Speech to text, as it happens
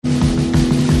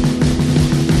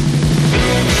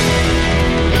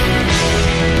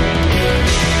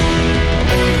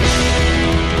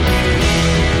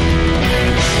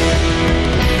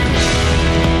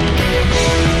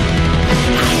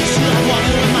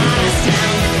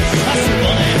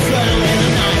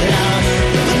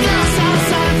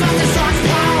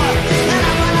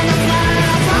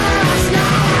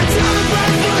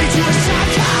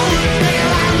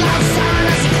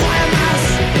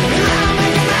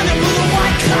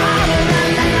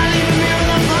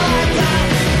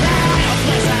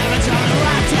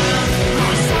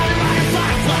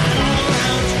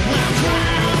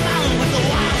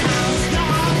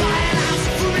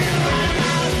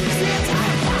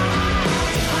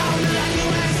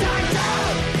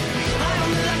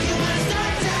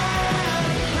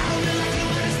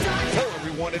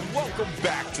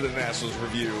to the Nationals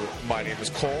Review. My name is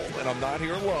Cole, and I'm not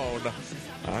here alone.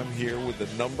 I'm here with the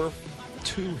number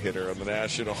 2 hitter on the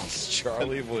Nationals,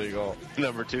 Charlie Flegel.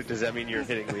 Number 2, does that mean you're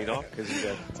hitting leadoff because you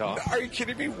got the top? Are you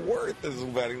kidding me? Worth is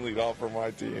batting leadoff for my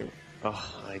team.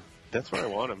 Oh, that's where I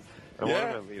want him. I want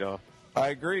him at leadoff. I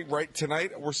agree. Right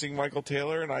tonight, we're seeing Michael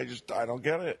Taylor, and I don't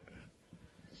get it.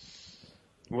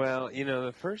 Well,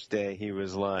 the first day he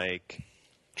was like,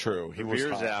 true, he was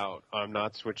Veer's hot. out. I'm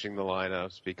not switching the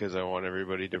lineups because I want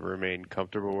everybody to remain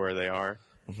comfortable where they are.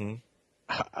 Mm-hmm.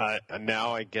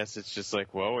 Now I guess it's just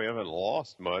like, well, we haven't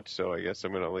lost much, so I guess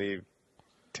I'm going to leave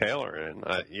Taylor in.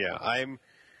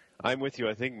 I'm with you.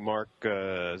 I think Mark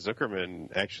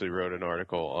Zuckerman actually wrote an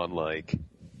article on like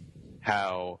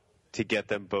how to get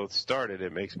them both started.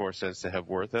 It makes more sense to have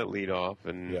Worth at leadoff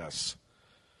and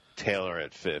Taylor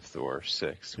at 5th or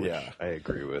 6th, which I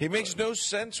agree with. He makes no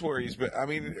sense where he's been. I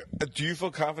mean, do you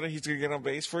feel confident he's going to get on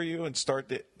base for you and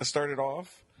start it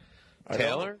off?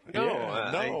 Taylor?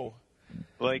 No.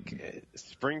 Like,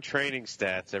 spring training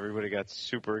stats, everybody got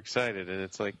super excited, and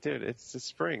it's like, dude, it's the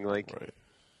spring. Like,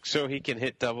 so he can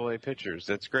hit double-A pitchers.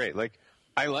 That's great. Like,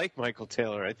 I like Michael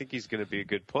Taylor. I think he's going to be a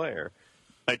good player.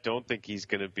 I don't think he's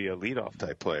going to be a leadoff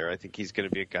type player. I think he's going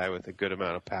to be a guy with a good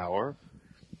amount of power.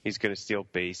 He's going to steal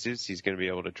bases. He's going to be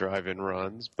able to drive in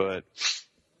runs, but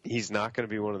he's not going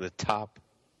to be one of the top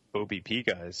OBP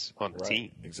guys on the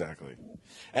team. Exactly.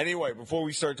 Anyway, before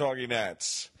we start talking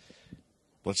Nats,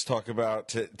 let's talk about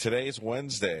today's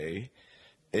Wednesday,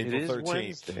 April 13th.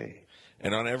 Wednesday.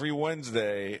 And on every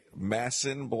Wednesday,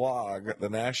 Masson Blog, the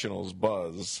Nationals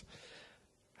Buzz,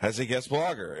 has a guest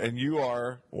blogger. And you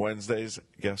are Wednesday's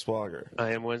guest blogger.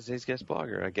 I am Wednesday's guest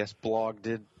blogger. I guess blog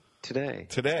did today.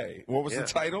 What was the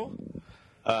title?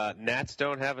 Nats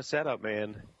don't have a setup,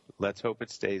 man. Let's hope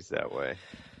it stays that way.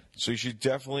 So you should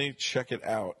definitely check it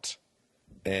out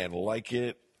and like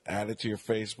it, add it to your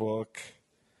Facebook.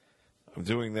 I'm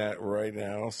doing that right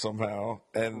now somehow.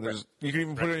 And you can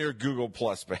even put it on your Google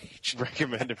Plus page.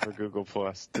 Recommend it for Google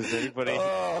Plus. Does anybody?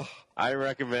 I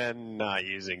recommend not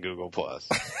using Google Plus.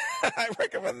 I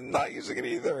recommend not using it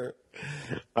either.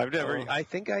 I've never. I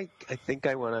think I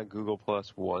went on Google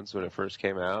Plus once when it first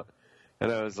came out,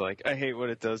 and I was like, I hate what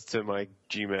it does to my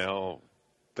Gmail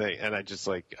thing, and I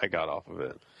got off of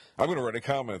it. I'm going to write a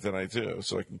comment tonight too,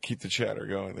 so I can keep the chatter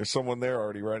going. There's someone there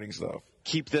already writing stuff.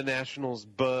 Keep the Nationals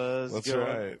buzz. That's going.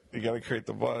 right. You got to create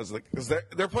the buzz because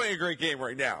they're playing a great game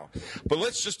right now. But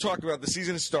let's just talk about the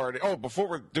season started. Oh, before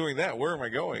we're doing that, where am I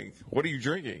going? What are you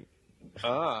drinking?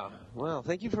 Well,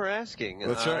 thank you for asking.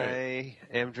 That's right.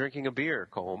 I am drinking a beer,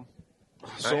 Colm.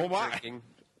 So am I.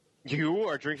 You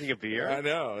are drinking a beer? I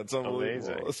know. It's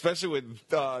unbelievable. Amazing. Especially with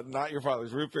Not Your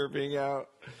Father's Root Beer being out.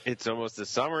 It's almost the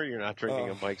summer. You're not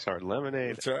drinking a Mike's Hard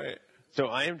Lemonade. That's right. So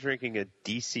I am drinking a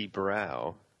DC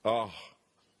Brow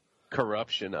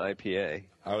Corruption IPA.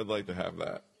 I would like to have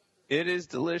that. It is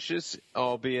delicious,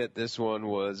 albeit this one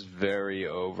was very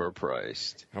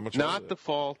overpriced. How much Not was it? the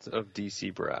fault of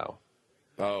DC Brow.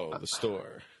 Oh, the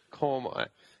store. Colm,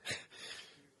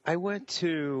 I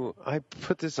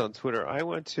put this on Twitter. I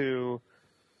went to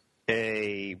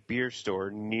a beer store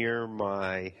near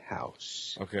my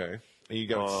house. Okay. And you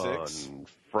got on 6?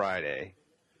 Friday.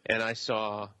 And I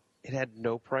saw it had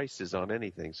no prices on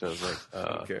anything. So I was like,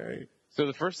 okay. So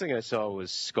the first thing I saw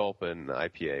was Sculpin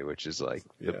IPA, which is like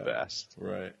the best.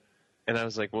 Right. And I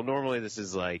was like, well, normally this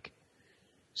is like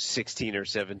 $16 or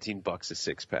 $17 a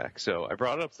 6-pack. So I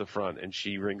brought it up to the front, and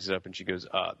she rings it up, and she goes,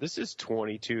 "This is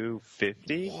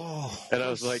 $22.50." And I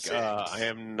was like, "I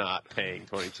am not paying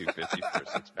 $22.50 for a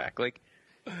 6-pack." Like,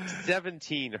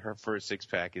 17 for a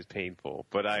 6-pack is painful,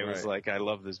 but I was like, I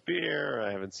love this beer.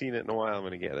 I haven't seen it in a while. I'm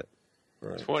going to get it.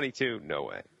 Right. 22, no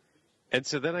way. And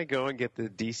so then I go and get the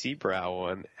DC Brow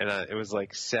one, and it was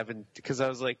like $7 because I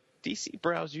was like, DC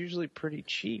Brow's usually pretty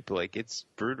cheap. Like, it's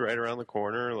brewed right around the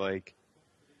corner. Like,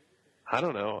 I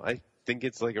don't know. I think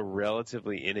it's like a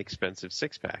relatively inexpensive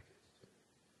 6-pack.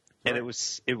 And it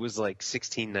was like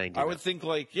 $16.99. I would think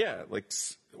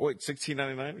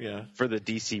 $16.99? Yeah. For the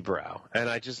DC Brow. And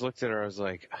I just looked at her, I was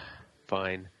like,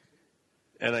 fine.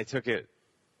 And I took it,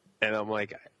 and I'm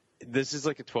like, this is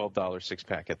like a $12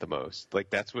 6-pack at the most. Like,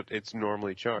 that's what it's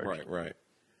normally charged. Right.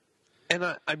 And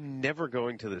I'm never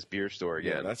going to this beer store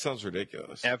again. Yeah, that sounds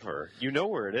ridiculous. Ever. You know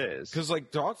where it is. Because,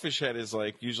 like, Dogfish Head is,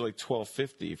 like, usually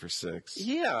 $12.50 for 6.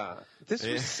 Yeah. This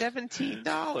was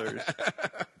 $17.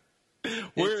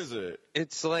 Where is it?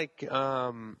 It's like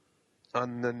on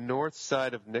the north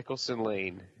side of Nicholson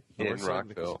Lane in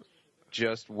Rockville,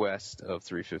 just west of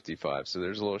 355. So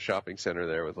there's a little shopping center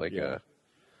there with like a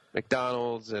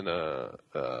McDonald's and a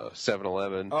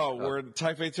 7-Eleven. Oh, we're in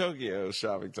Taipei Tokyo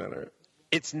shopping center.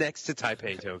 It's next to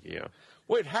Taipei, Tokyo.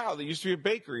 Wait, how? There used to be a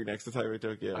bakery next to Taipei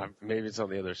Tokyo. Maybe it's on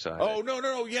the other side. Oh,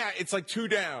 no. Yeah, it's like 2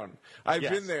 down. I've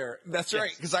Yes. been there. That's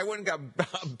right, because I went and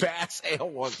got Bass Ale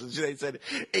once, and they said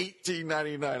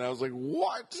 $18.99. I was like,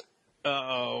 what?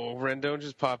 Oh, Rendon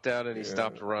just popped out and he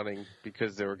stopped running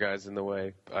because there were guys in the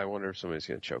way. I wonder if somebody's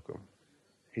going to choke him.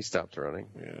 He stopped running.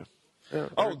 Yeah. Yeah,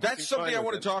 Oh, that's something I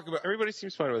want to talk about. Everybody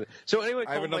seems fine with it. So anyway,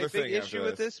 I have Cole, another my big thing issue after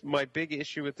with this, my big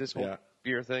issue with this whole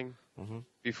beer thing,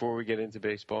 before we get into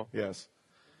baseball, Yes.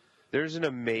 there's an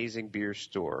amazing beer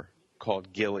store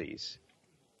called Gillies.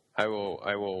 I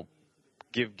will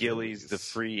give Gillies the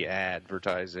free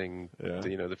advertising,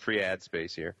 the free ad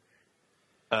space here.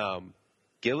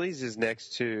 Gillies is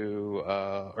next to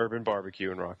Urban Barbecue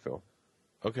in Rockville.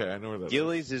 Okay, I know where that is.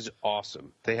 Gillies is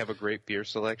awesome. They have a great beer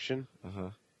selection.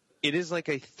 It is like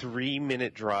a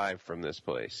 3-minute drive from this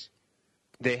place.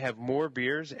 They have more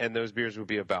beers, and those beers would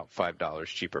be about $5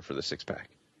 cheaper for the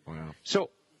 6-pack. Wow. So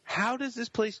how does this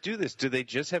place do this? Do they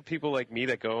just have people like me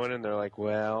that go in and they're like,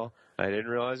 well, I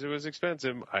didn't realize it was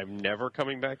expensive. I'm never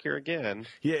coming back here again.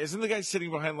 Yeah, isn't the guy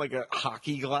sitting behind like a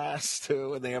hockey glass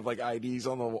too, and they have like IDs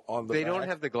on the They back? don't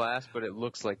have the glass, but it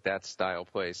looks like that style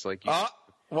place. Like,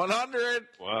 100.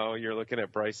 well, you're looking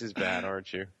at Bryce's bat,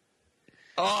 aren't you?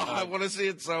 Oh, I want to see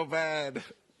it so bad.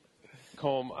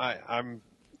 Colm,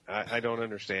 I don't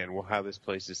understand how this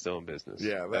place is still in business.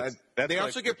 Yeah, that's they my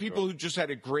also get first people choice. who just had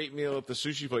a great meal at the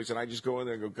sushi place, and I just go in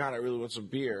there and go, God, I really want some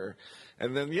beer.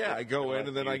 And then, I go in,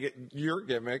 and then I get your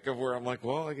gimmick of where I'm like,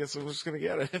 well, I guess I'm just going to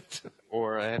get it.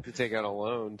 Or I have to take out a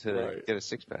loan to Right. get a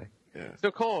 6-pack. Yeah. So,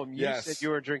 Colm, you Yes. said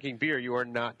you are drinking beer. You are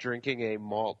not drinking a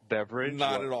malt beverage?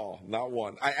 Not at all. Not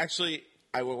one.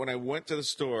 When I went to the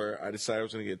store, I decided I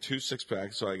was going to get 2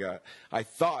 6-packs. So I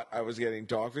thought I was getting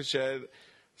Dogfish Head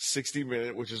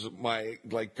 60-minute, which is my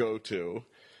go-to.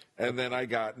 And then I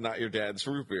got Not Your Dad's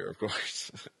root beer, of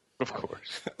course. Of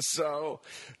course. So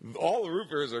all the root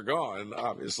beers are gone,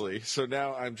 obviously. So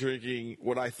now I'm drinking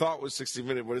what I thought was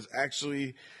 60-minute, but it's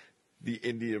actually the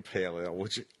India Pale Ale,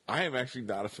 which I am actually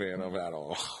not a fan of at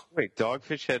all. Wait,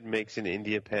 Dogfish Head makes an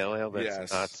India Pale Ale that's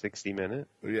Yes. not 60-minute?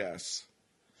 Yes.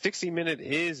 60-minute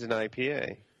is an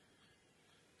IPA.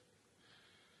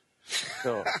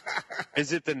 So,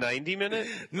 is it the 90-minute?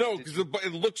 No, because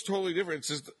it looks totally different. It's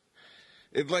just,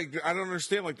 I don't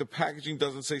understand. Like the packaging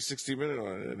doesn't say 60-minute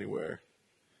on it anywhere.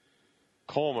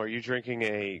 Colm, are you drinking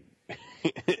a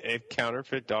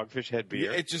counterfeit Dogfish Head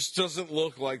beer? It just doesn't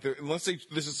look like unless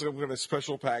this is some kind of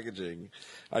special packaging.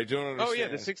 I don't understand. Oh yeah,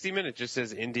 the 60-minute just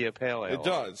says India Pale Ale. It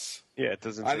does. Yeah, it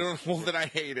doesn't. I don't know that I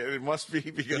hate it. It must be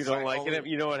because You don't like it.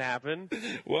 You know what happened?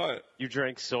 What? You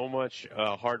drank so much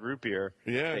hard root beer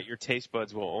that your taste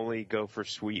buds will only go for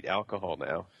sweet alcohol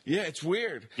now. Yeah, it's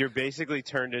weird. You're basically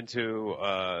turned into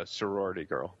a sorority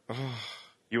girl.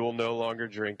 You will no longer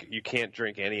drink. You can't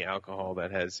drink any alcohol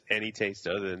that has any taste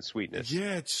other than sweetness.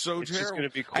 Yeah, it's so It's terrible. just gonna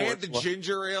be I had the Coors Light.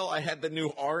 ginger ale. I had the new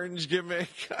orange gimmick.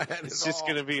 It's just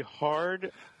going to be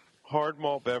hard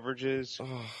malt beverages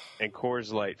and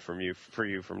Coors Light for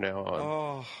you from now on.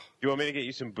 Oh. You want me to get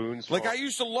you some Boone's? Like I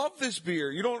used to love this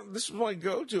beer. This is my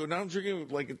go-to. Now I'm drinking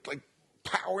it's like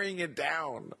powering it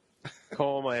down.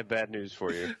 Colm, I have bad news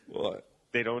for you. What?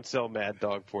 They don't sell Mad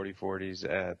Dog 4040s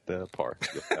at the park.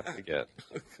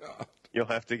 You'll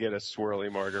have to get a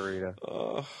swirly margarita.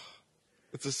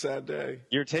 It's a sad day.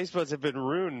 Your taste buds have been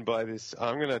ruined by this.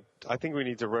 I think we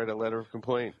need to write a letter of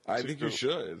complaint. I think you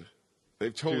should.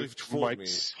 They've totally fooled me.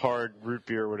 Mike's hard root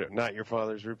beer, whatever. Not your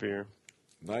father's root beer.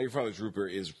 Now Your Father's root beer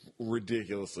is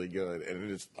ridiculously good, and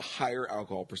it is a higher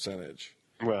alcohol percentage.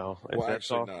 Well, that's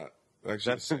actually all, not.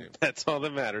 Actually, the same. That's all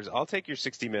that matters. I'll take your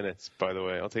 60 minutes, by the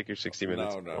way. I'll take your 60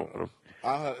 minutes. No.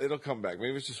 It'll come back.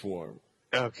 Maybe it's just warm.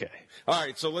 Okay. All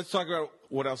right, so let's talk about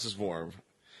what else is warm,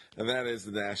 and that is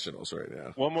the Nationals right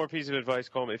now. One more piece of advice,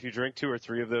 Colm. If you drink 2 or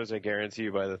 3 of those, I guarantee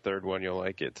you by the third one you'll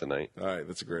like it tonight. All right,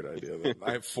 that's a great idea. Then.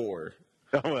 I have 4.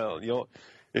 Well,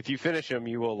 if you finish them,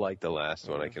 you will like the last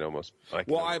one.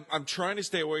 I'm trying to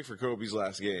stay away for Kobe's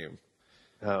last game.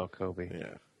 Oh, Kobe.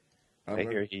 Yeah. I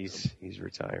hear he's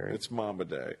retiring. It's Mamba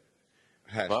Day.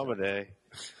 Hashtag. Mamba Day.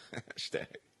 Hashtag.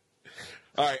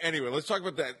 All right, anyway, let's talk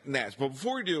about that Nats. But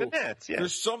before we do, The Nats, yeah.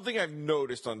 There's something I've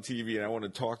noticed on TV, and I want to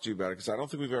talk to you about it because I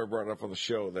don't think we've ever brought it up on the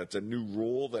show. That's a new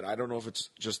rule that I don't know if it's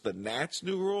just the Nats'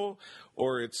 new rule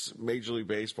or it's Major League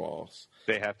Baseball's.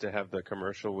 They have to have the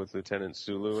commercial with Lieutenant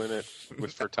Sulu in it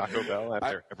for Taco Bell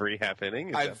after every half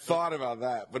inning. I've thought about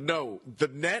that, but no, the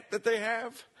net that they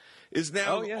have is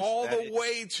now all the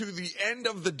way to the end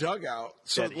of the dugout.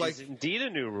 So that is indeed a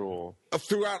new rule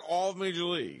throughout all of Major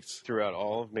Leagues. Throughout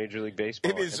all of Major League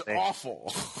Baseball. It is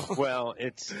awful. Well,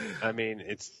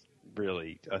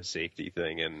 really a safety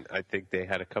thing, and I think they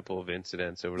had a couple of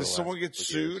incidents over the Did last someone get couple of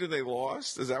sued years. and they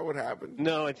lost? Is that what happened?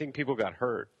 No, I think people got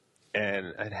hurt,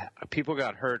 and people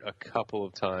got hurt a couple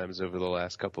of times over the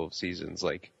last couple of seasons.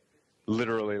 Like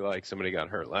literally, like somebody got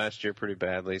hurt last year pretty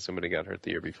badly. Somebody got hurt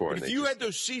the year before. But And if they you just- had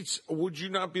those seats, would you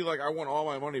not be like, I want all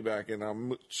my money back and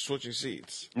I'm switching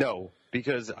seats? No,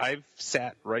 because I've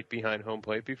sat right behind home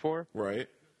plate before, Right?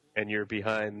 and you're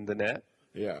behind the net,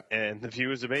 Yeah. and the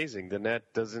view is amazing. The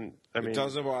net doesn't. I mean, It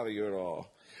doesn't bother you at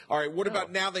all. All right, what No.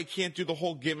 about now they can't do the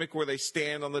whole gimmick where they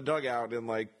stand on the dugout and,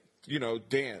 like,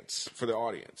 dance for the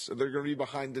audience? They're going to be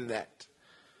behind the net.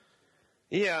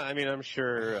 Yeah, I mean, I'm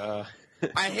sure.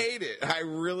 I hate it. I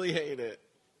really hate it.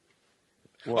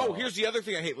 Well, Here's the other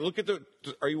thing I hate. Look at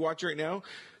are you watching right now?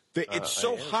 It's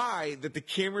so high that the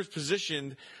camera's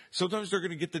positioned. Sometimes they're going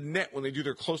to get the net when they do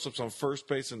their close-ups on first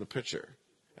base and the pitcher.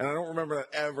 And I don't remember that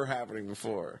ever happening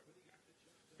before.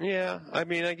 yeah, I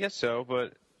mean, I guess so,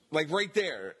 but Like right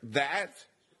there,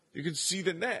 you can see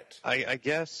the net. I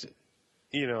guess,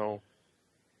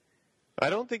 I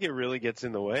don't think it really gets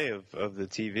in the way of the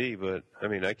TV, but I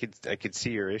mean, I could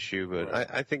see your issue, but Right.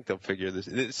 I think they'll figure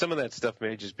this. Some of that stuff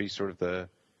may just be sort of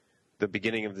the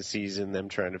beginning of the season, them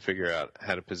trying to figure out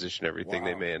how to position everything. Wow.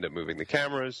 They may end up moving the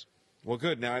cameras. Well,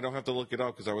 good. Now I don't have to look it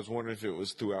up because I was wondering if it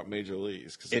was throughout major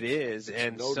leagues. 'Cause It it's is,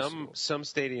 and noticeable. some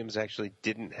stadiums actually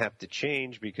didn't have to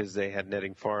change because they had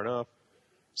netting far enough.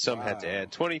 Some had to Wow.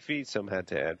 add 20 feet, some had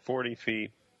to add 40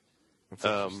 feet. That's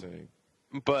interesting.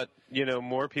 But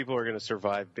more people are going to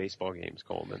survive baseball games,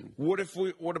 Coleman. What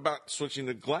about switching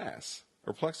to glass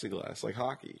or plexiglass like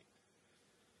hockey?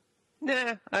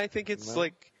 Nah, I think it's No?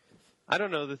 like, I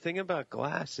don't know. The thing about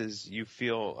glass is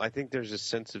I think there's a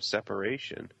sense of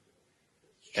separation.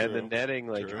 And the True. netting,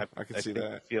 like, True. I can see think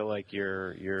that. you feel like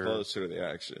you're Closer to the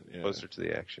action. Yeah. closer to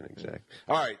the action, exactly.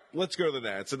 All right, let's go to the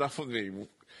Nats. Enough with me.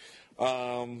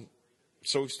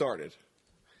 So we've started.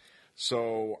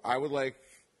 So I would like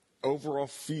overall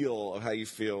feel of how you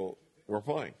feel we're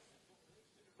playing.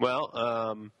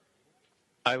 Well,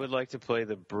 I would like to play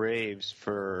the Braves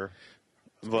for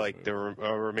like the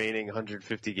remaining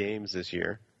 150 games this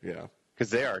year Yeah, because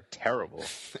they are terrible,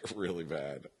 really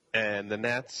bad. and the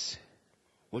Nats.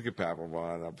 Look at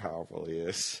Papelbon, how powerful he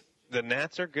is. The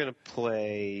Nats are going to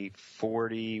play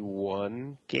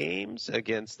 41 games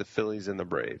against the Phillies and the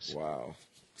Braves. Wow,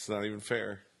 it's not even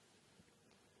fair.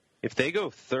 If they go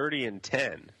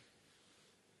 30-10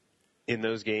 in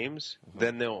those games,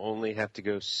 then they'll only have to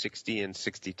go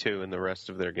 60-62 in the rest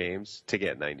of their games to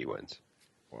get 90 wins.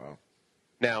 Wow.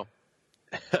 Now,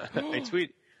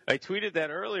 I tweeted that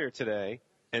earlier today,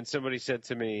 and somebody said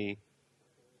to me,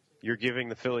 "You're giving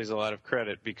the Phillies a lot of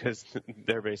credit because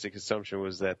their basic assumption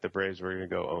was that the Braves were going to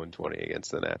go 0-20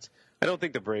 against the Nats." I don't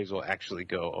think the Braves will actually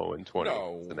go 0-20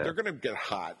 No, against the Nats. they're going to get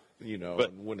hot,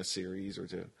 But- and win a series or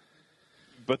two.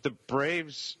 But the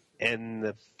Braves and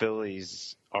the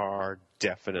Phillies are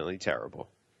definitely terrible.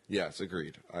 Yes,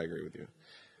 agreed. I agree with you.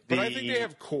 But I think they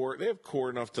have core. They have core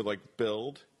enough to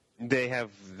build. They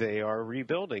are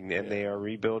rebuilding, and they are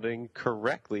rebuilding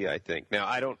correctly, I think. Now,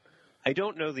 I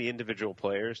don't know the individual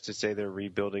players to say they're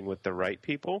rebuilding with the right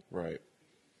people, Right.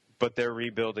 but they're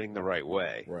rebuilding the right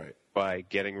way. Right. By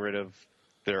getting rid of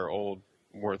their old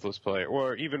worthless player,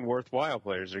 or even worthwhile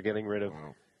players. They're getting rid of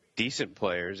Wow. decent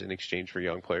players in exchange for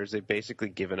young players. They've basically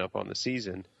given up on the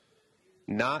season,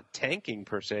 not tanking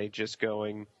per se, just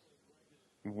going,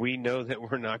 we know that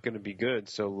we're not going to be good,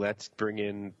 so let's bring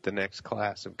in the next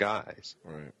class of guys.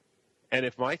 Right. And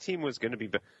if my team was going to be,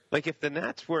 like if the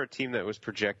Nats were a team that was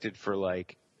projected for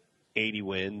like 80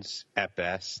 wins at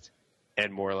best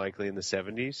and more likely in the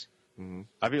 70s,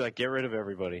 I'd be like, get rid of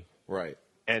everybody Right.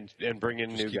 and bring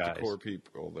in Just new keep guys. the core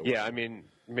people. Yeah, I mean,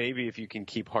 maybe if you can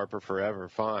keep Harper forever,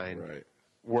 fine. Right.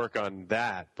 Work on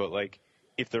that. But like,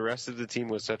 if the rest of the team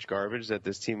was such garbage that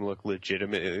this team looked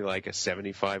legitimately like a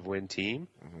 75-win team,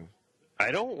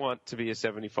 I don't want to be a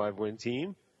 75-win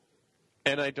team.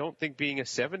 And I don't think being a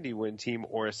 70-win team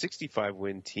or a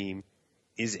 65-win team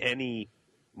is any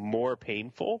more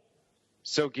painful.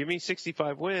 So give me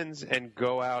 65 wins and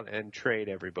go out and trade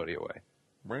everybody away.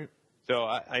 Right. So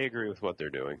I agree with what they're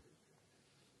doing.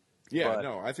 Yeah. But-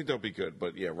 No, I think they'll be good.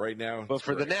 But yeah, right now. But it's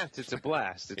for the great. Nats, it's a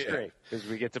blast. It's Yeah. great because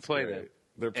we get to play them. Great.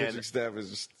 Their pitching And- staff is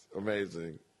just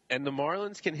amazing. And the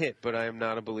Marlins can hit, but I am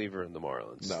not a believer in the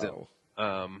Marlins. No.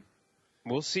 Still.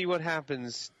 We'll see what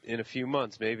happens in a few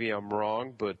months. Maybe I'm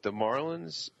wrong, but the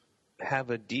Marlins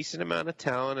have a decent amount of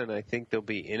talent, and I think they'll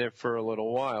be in it for a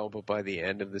little while. But by the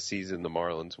end of the season, the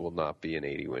Marlins will not be an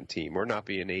 80-win team or not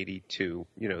be an 82.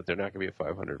 They're not going to be a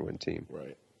 500-win team.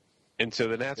 Right. And so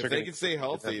the Nats If are they going can stay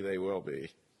healthy, they will be.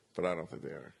 But I don't think they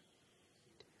are.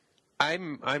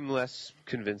 I'm less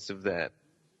convinced of that.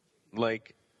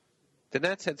 Like, the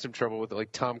Nats had some trouble with it.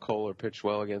 Like, Tom Kohler pitched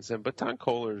well against them, but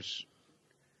Kohler's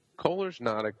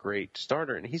not a great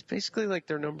starter, and he's basically like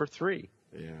their number 3.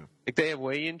 Yeah. Like, they have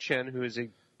Wei-Yin Chen, who is a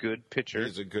good pitcher.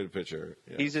 He's a good pitcher.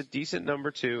 Yes. He's a decent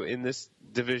number 2 in this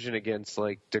division against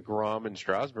like DeGrom and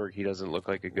Strasburg. He doesn't look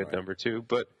like a good number 2,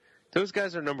 but those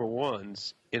guys are number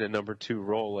 1s in a number 2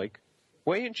 role. Like,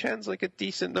 Wei-Yin Chen's like a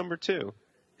decent number 2,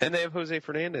 and they have Jose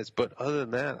Fernandez. But other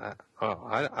than that,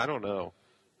 I don't know.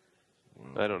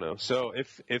 I don't know. So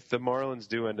if the Marlins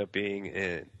do end up being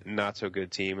a not so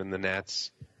good team, and the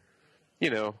Nats,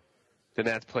 the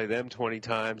Nats play them 20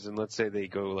 times, and let's say they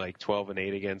go like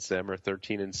 12-8 against them, or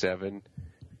 13-7,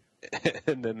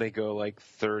 and then they go like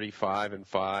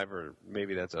 35-5, or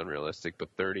maybe that's unrealistic,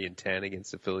 but 30-10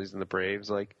 against the Phillies and the Braves,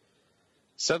 like,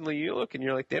 suddenly you look and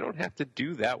you're like, they don't have to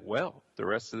do that well the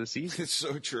rest of the season. It's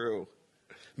so true.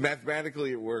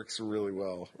 Mathematically, it works really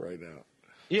well right now.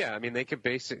 Yeah, I mean, they could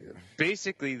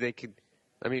basically they could.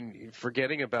 I mean,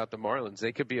 forgetting about the Marlins,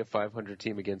 they could be a 500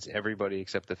 team against everybody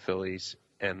except the Phillies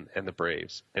and the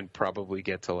Braves, and probably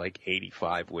get to like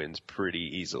 85 wins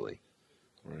pretty easily.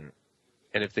 Right.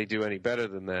 And if they do any better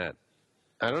than that,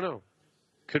 I don't know.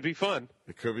 Could be fun.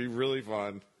 It could be really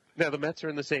fun. Now, the Mets are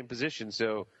in the same position,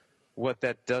 so what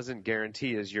that doesn't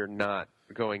guarantee is you're not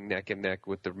going neck and neck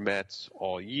with the Mets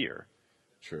all year.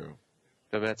 True.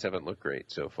 The Mets haven't looked great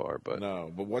so far, but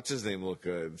No, but what's his name look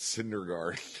good?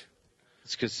 Syndergaard.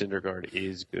 It's because Syndergaard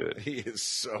is good. He is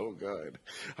so good.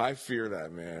 I fear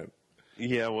that man.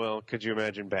 Yeah, well, could you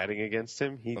imagine batting against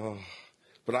him?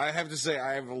 But I have to say,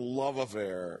 I have a love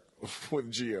affair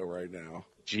with Gio right now.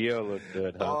 Gio looked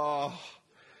good, huh?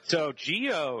 So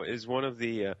Gio is one of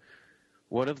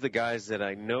the guys that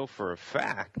I know for a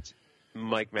fact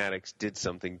Mike Maddox did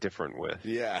something different with.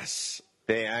 Yes.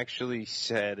 They actually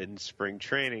said in spring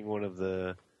training,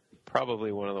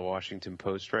 probably one of the Washington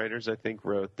Post writers, I think,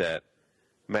 wrote that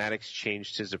Maddox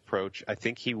changed his approach. I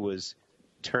think he was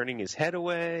turning his head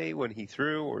away when he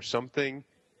threw or something,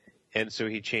 and so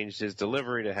he changed his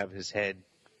delivery to have his head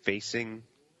facing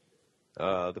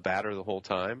the batter the whole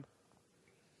time.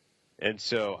 And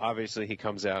so obviously he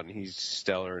comes out and he's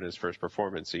stellar in his first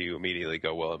performance, so you immediately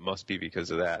go, well, it must be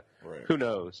because of that. Right. Who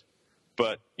knows?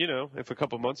 But, if a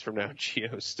couple months from now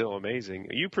Gio's still amazing.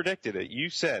 You predicted it. You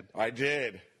said. I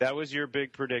did. That was your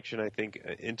big prediction, I think,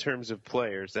 in terms of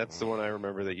players. That's the one I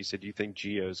remember that you said you think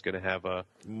Gio's going to have a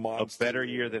better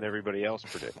year than everybody else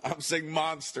predicted. I'm saying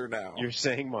monster now. You're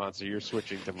saying monster. You're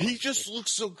switching to monster. He just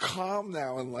looks so calm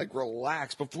now and, like,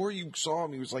 relaxed. Before you saw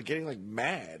him, he was, like, getting, like,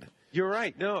 mad. You're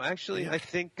right. No, actually, I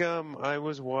think I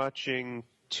was watching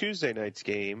Tuesday night's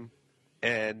game,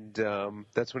 and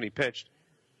that's when he pitched.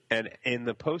 And in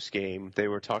the post game, they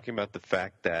were talking about the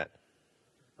fact that,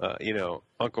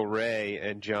 Uncle Ray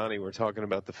and Johnny were talking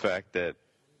about the fact that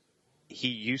he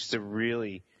used to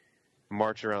really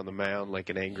march around the mound like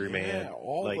an angry man.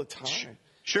 All the time.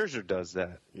 Scherzer does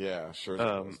that. Yeah,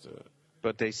 Scherzer does do it.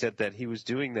 But they said that he was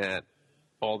doing that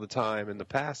all the time in the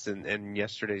past, and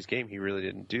yesterday's game, he really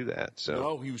didn't do that. So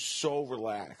no, he was so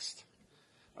relaxed.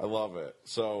 I love it.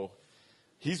 So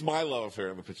he's my love affair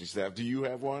in the pitching staff. Do you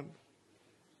have one?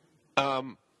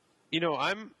 I'm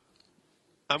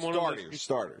one of those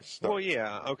starters. Well,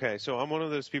 yeah, okay. So I'm one of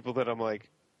those people that I'm like,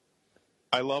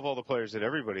 I love all the players that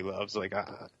everybody loves. Like,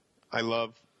 I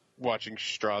love watching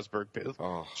Strasburg pitch.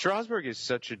 Oh. Strasburg is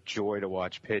such a joy to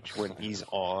watch pitch when he's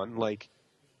on. Like,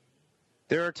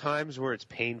 there are times where it's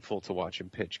painful to watch him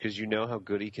pitch because you know how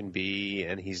good he can be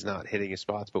and he's not hitting his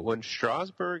spots. But when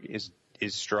Strasburg is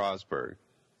Strasburg,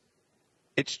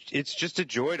 it's just a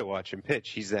joy to watch him pitch.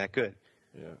 He's that good.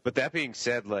 Yeah. But that being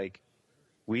said, like,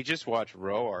 we just watched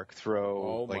Roark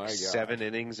throw 7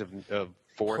 innings of 4-hit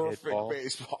balls. Perfect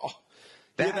baseball.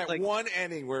 That one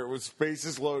inning where it was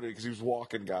bases loaded because he was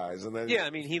walking guys, and then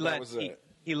he let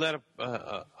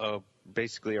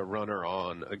basically a runner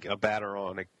on, a batter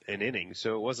on an inning,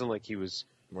 so it wasn't like he was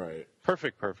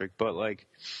perfect. But like,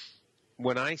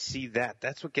 when I see that,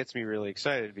 that's what gets me really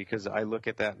excited because I look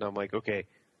at that and I'm like, okay,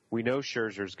 we know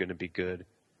Scherzer's going to be good.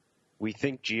 We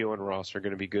think Gio and Ross are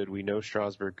going to be good. We know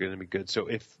Strasburg going to be good. So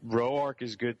if Roark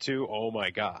is good too, oh my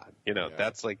God,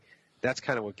 that's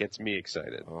kind of what gets me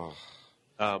excited.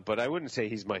 But I wouldn't say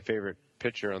he's my favorite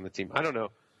pitcher on the team. I don't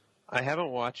know. I haven't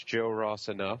watched Joe Ross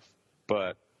enough,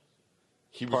 but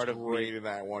he was great in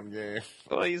that one game.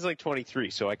 Well, he's like 23,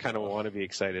 so I kind of want to be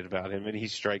excited about him, and he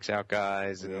strikes out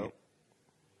guys. And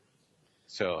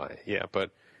so, but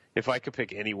if I could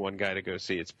pick any one guy to go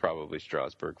see, it's probably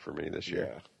Strasburg for me this year.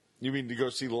 Yeah. You mean to go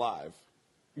see live?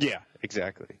 Yeah,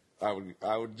 exactly. I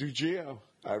would do Gio.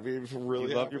 I'd be really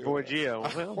You love happy your boy with that. Gio.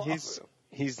 I Well, love him.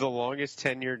 he's the longest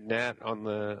tenured Nat on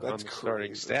the starting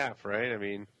crazy. staff, right? I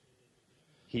mean,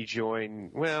 he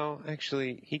joined. Well,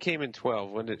 actually, he came in 12.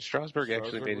 When did Strasburg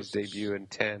actually made his debut in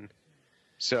 10?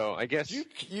 So I guess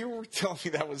You were telling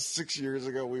me that was 6 years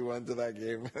ago. We went to that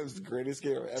game. It was the greatest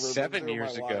game I've ever 7 been to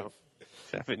years in my ago.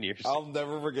 life. 7 years. I'll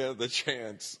never forget the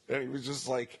chance. And he was just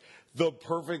like the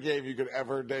perfect game you could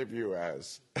ever debut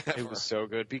as. It was so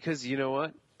good because you know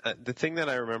what? The thing that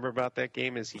I remember about that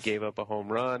game is he gave up a home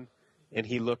run, and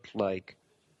he looked like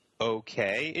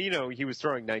okay. You know, he was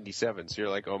throwing 97, so you're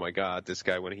like, oh my god, this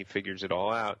guy when he figures it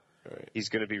all out, Right. he's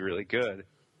going to be really good.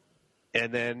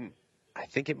 And then I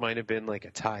think it might have been like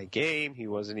a tie game. He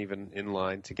wasn't even in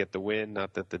line to get the win.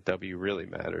 Not that the W really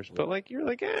matters, but like you're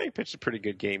like, he pitched a pretty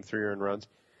good game, 3 earned runs.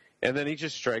 And then he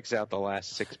just strikes out the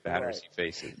last 6 batters Right. he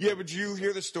faces. Yeah, but did you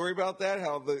hear the story about that?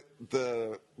 How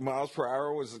the miles per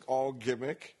hour was all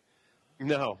gimmick?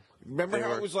 No. Remember They how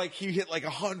were- it was like he hit like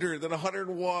 100, then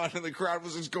 101, and the crowd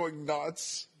was just going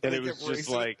nuts? And They it was kept just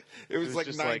racing. like- it was like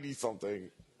just 90 like- something.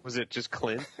 Was it just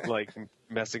Clint, like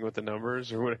messing with the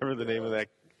numbers or whatever the name of that?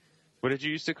 What did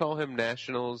you used to call him?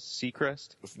 Nationals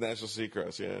Seacrest? It's National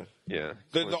Seacrest, yeah. Yeah.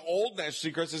 The old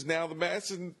National Seacrest is now the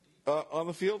Madison on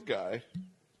the field guy,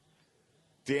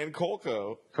 Dan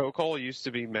Kolko. Cole used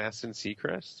to be Masson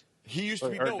Seacrest? He used to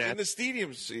be Or in the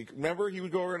stadium. Remember, he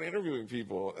would go around interviewing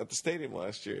people at the stadium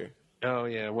last year. Oh,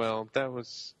 yeah. Well, that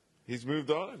was. He's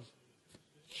moved on.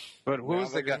 But who Now was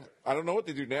the they're guy? I don't know what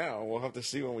they do now. We'll have to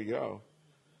see when we go.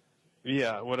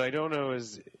 Yeah, what I don't know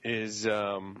is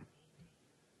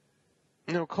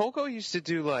Kolko used to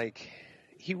do like.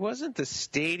 He wasn't the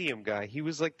stadium guy. He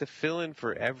was like the fill-in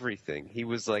for everything. He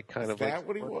was like kind Is of that like.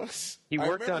 what he was? He I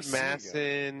worked remember on seeing it.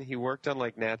 Masson. He worked on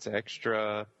like Nats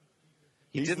Extra.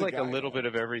 He He's did the like a guy little now. bit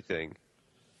of everything,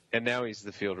 and now he's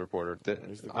the field reporter.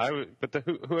 He's the guy.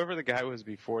 Whoever the guy was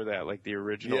before that, like the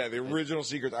original. Yeah, the original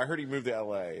Secrets. I heard he moved to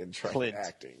L.A. and tried Clint.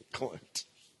 acting. Clint.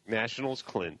 Nationals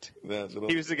Clint. National.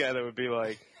 He was the guy that would be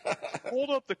like, hold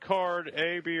up the card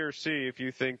A, B, or C if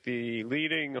you think the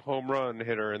leading home run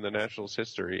hitter in the Nationals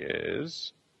history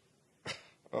is.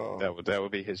 Oh. That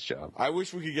would be his job. I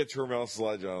wish we could get Termel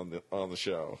Sledge on the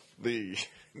show. The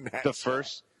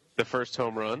first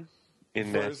home run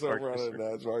in Nats first home Park run in history.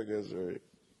 Nats Park history.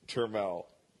 Termel.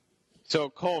 So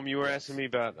Colm, you were asking me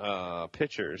about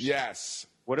pitchers. Yes.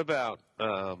 What about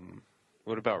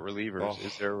relievers? Oh.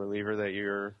 Is there a reliever that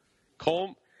you're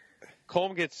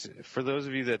Colm gets, for those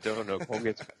of you that don't know, Colm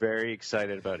gets very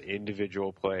excited about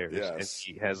individual players, Yes. and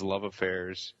he has love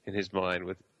affairs in his mind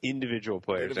with individual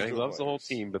players. And he Individual loves the whole players.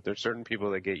 team, but there's certain people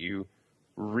that get you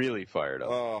really fired up.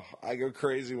 Oh, I go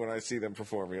crazy when I see them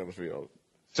performing on the field.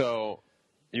 So,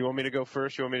 you want me to go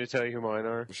first? You want me to tell you who mine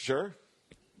are? Sure.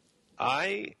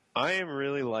 I am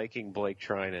really liking Blake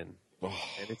Trinan. Oh,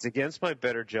 And it's against my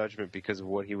better judgment because of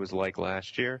what he was like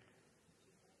last year.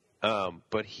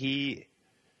 But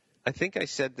I think I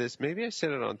said this, maybe I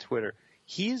said it on Twitter.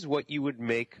 He is what you would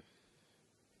make,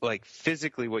 like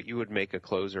physically what you would make a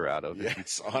closer out of.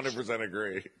 yes, 100%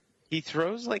 agree. He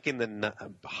throws like in the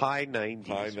high 90s,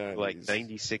 High 90s. like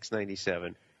 96,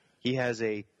 97. He has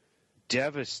a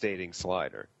devastating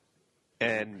slider.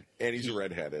 And he's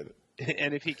redheaded.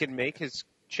 and if he can make his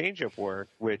changeup work,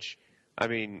 which, I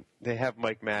mean, they have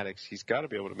Mike Maddox. He's got to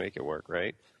be able to make it work,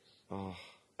 right? Oh.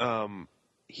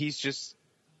 He's just...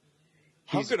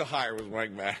 How good a hire was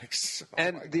Mike Maddox? Oh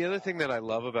And my the other thing that I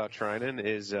love about Trinan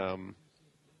is,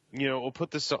 we'll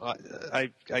put this...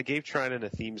 I gave Trinan a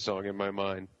theme song in my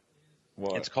mind.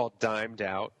 What? It's called Dimed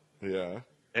Out. Yeah.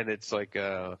 And it's like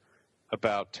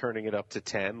about turning it up to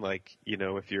 10. Like,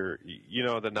 if you're...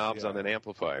 the knobs Yeah. on an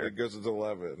amplifier. It goes to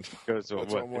 11. Goes to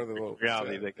That's what, one more than in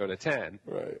reality 10. they go to 10.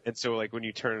 Right. And so like when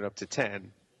you turn it up to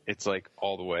 10, it's like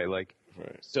all the way. Like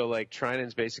Right. so like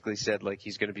Trinan's basically said like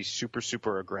he's going to be super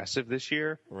super aggressive this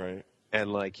year, Right.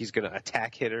 and like he's going to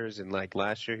attack hitters. And like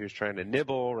last year he was trying to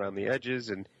nibble around the edges,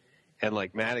 and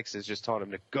like Maddox has just taught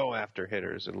him to go after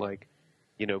hitters and like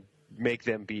make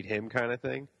them beat him kind of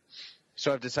thing.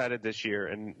 So I've decided this year,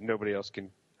 and nobody else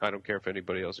can. I don't care if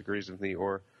anybody else agrees with me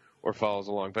or follows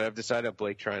along, but I've decided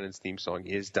Blake Trinan's theme song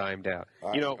is Dimed Out.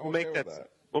 I'm We'll make okay that. with that.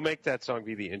 We'll make that song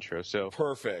be the intro. So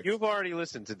Perfect. you've already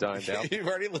listened to Dimed Out You've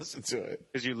already listened to it.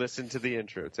 because you listened to the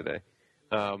intro today,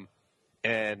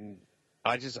 and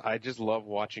I just love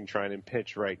watching Trinan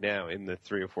pitch right now in the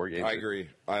 3 or 4 games. I agree.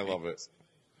 I love it.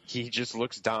 He just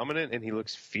looks dominant and he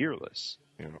looks fearless.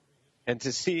 Yeah. And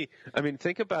to see, I mean,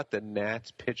 think about the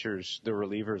Nats pitchers, the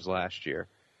relievers last year.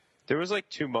 There was like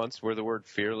 2 months where the word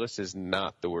fearless is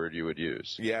not the word you would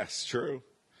use. Yes, true.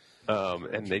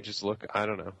 And they just look, I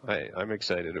don't know. I'm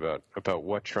excited about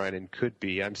what Trinan could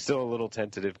be. I'm still a little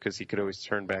tentative because he could always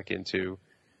turn back into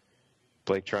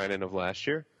Blake Trinan of last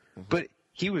year. Mm-hmm. But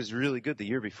he was really good the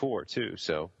year before, too.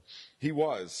 So He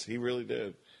was. He really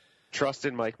did. trust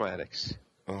in Mike Maddox.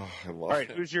 Oh, I love All right,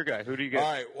 it. who's your guy? Who do you get?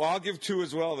 All right, well, I'll give two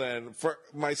as well then. For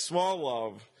my small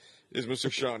love is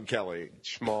Mr. Sean Kelly.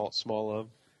 Small love.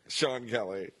 Sean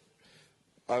Kelly.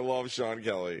 I love Sean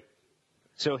Kelly.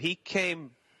 So he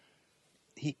came.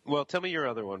 Well, tell me your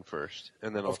other one first,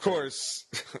 and then I'll Of course,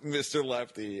 Mr.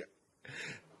 Lefty,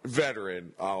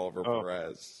 veteran Oliver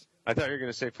Perez. I thought you were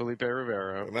going to say Felipe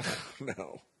Rivero.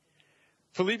 No.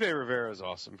 Felipe Rivero is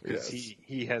awesome because Yes.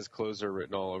 he has closer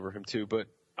written all over him too. But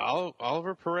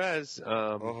Oliver Perez.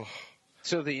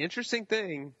 So the interesting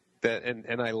thing that,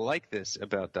 and I like this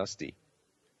about Dusty,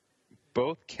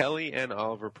 both Kelly and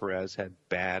Oliver Perez had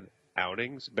bad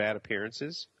outings, bad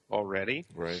appearances already.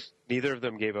 Right. Neither of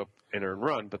them gave up an earned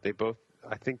run, but they both,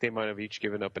 I think they might have each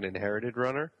given up an inherited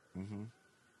runner.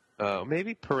 Mm-hmm.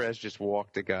 Maybe Perez just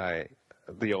walked a guy,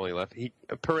 the only left.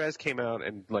 Perez came out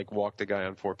and walked a guy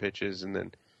on 4 pitches, and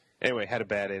then anyway had a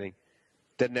bad inning.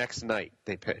 The next night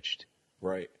they pitched.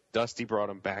 Right. Dusty brought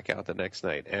him back out the next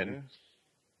night, and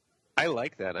I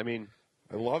like that. I mean,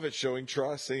 I love it, showing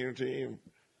trust in your team.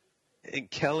 and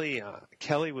Kelly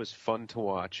was fun to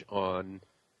watch on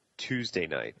Tuesday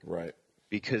night. Right.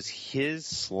 Because his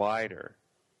slider,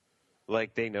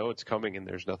 they know it's coming and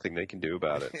there's nothing they can do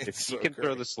about it. If so you can great.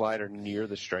 throw the slider near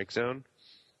the strike zone,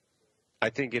 I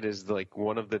think it is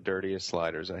one of the dirtiest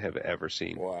sliders I have ever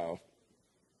seen. Wow.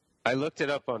 I looked it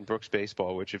up on Brooks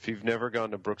Baseball, which if you've never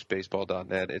gone to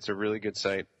brooksbaseball.net, it's a really good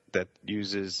site that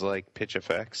uses pitch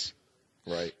effects.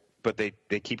 Right. But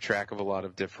they keep track of a lot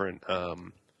of different,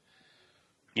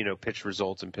 pitch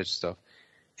results and pitch stuff.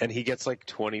 And he gets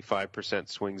 25%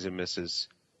 swings and misses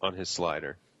on his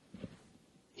slider.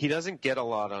 He doesn't get a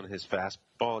lot on his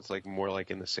fastball. It's more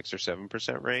in the 6 or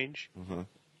 7% range. Mm-hmm.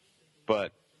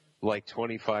 But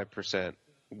 25%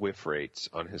 whiff rates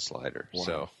on his slider. Wow.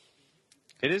 So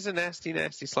it is a nasty,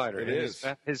 nasty slider. It and is.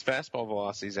 His fastball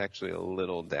velocity is actually a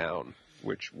little down,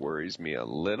 which worries me a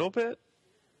little bit.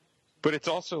 But it's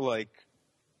also right.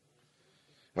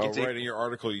 In your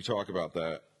article, you talk about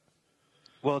that.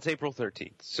 Well, it's April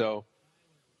 13th, so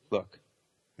look,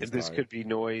 this tired. could be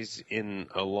noise in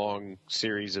a long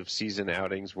series of season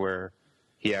outings where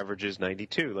he averages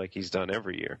 92 like he's done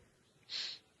every year.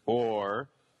 Or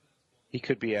he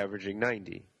could be averaging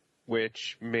 90,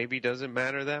 which maybe doesn't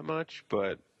matter that much,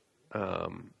 but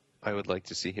I would like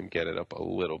to see him get it up a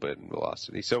little bit in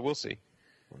velocity. So we'll see.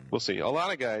 We'll see. A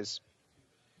lot of guys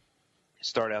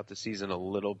start out the season a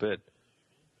little bit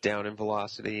down in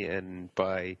velocity, and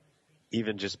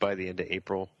even just by the end of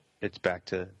April, it's back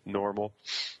to normal.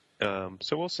 So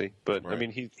we'll see. But, Right. I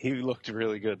mean, he looked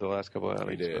really good the last couple of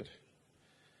outings. He did.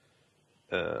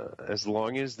 But, as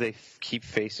long as they keep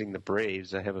facing the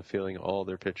Braves, I have a feeling all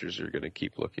their pitchers are going to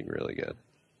keep looking really good.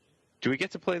 Do we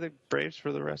get to play the Braves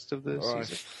for the rest of the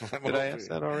season? Did I ask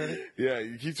that already? Yeah,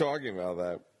 you keep talking about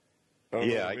that.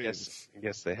 Yeah, I guess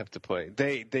they have to play.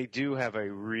 They do have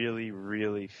a really,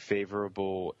 really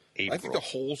favorable April. I think the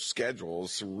whole schedule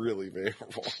is really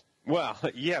favorable. Well,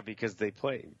 yeah, because they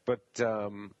play. But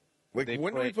When do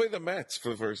we play the Mets for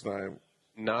the first time?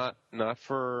 not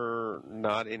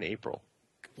in April.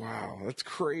 Wow, that's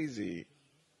crazy.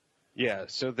 Yeah,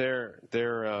 so their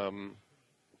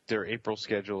April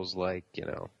schedule is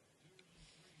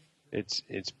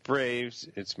it's Braves,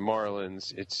 it's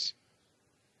Marlins, it's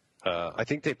I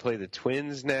think they play the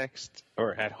Twins next,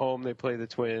 or at home they play the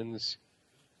Twins.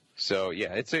 So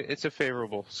yeah, it's a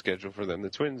favorable schedule for them.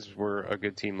 The Twins were a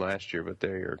good team last year, but they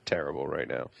are terrible right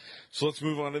now. So let's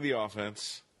move on to the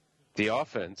offense. The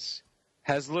offense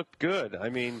has looked good. I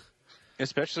mean,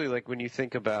 especially when you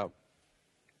think about,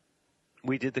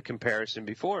 we did the comparison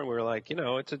before, and we were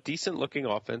it's a decent looking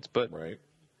offense, but Right.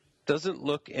 doesn't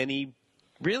look any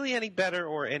better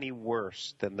or any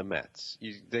worse than the Mets.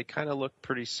 They kind of look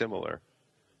pretty similar,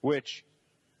 which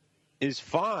is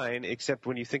fine, except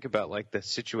when you think about the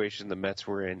situation the Mets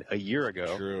were in a year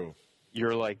ago. True.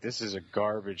 You're this is a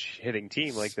garbage hitting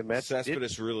team. The Mets.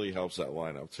 Cespedes really helps that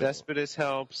lineup too. Cespedes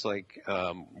helps.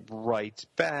 Right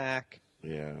back.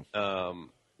 Yeah.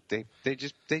 They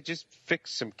just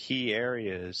fixed some key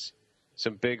areas,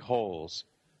 some big holes,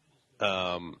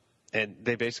 and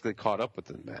they basically caught up with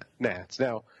the Nats.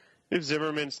 Now, if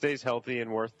Zimmerman stays healthy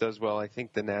and Worth does well, I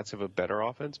think the Nats have a better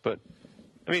offense. But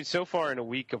I mean, so far in a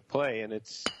week of play, and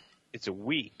it's a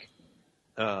week,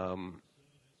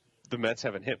 the Mets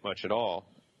haven't hit much at all.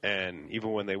 And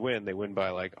even when they win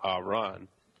by a run.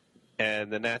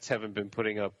 And the Nats haven't been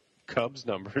putting up Cubs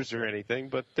numbers or anything,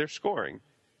 but they're scoring.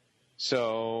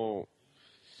 So,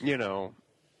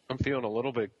 I'm feeling a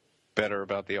little bit better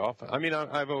about the offense. I mean,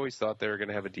 I've always thought they were going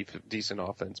to have a decent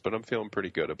offense, but I'm feeling pretty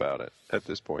good about it at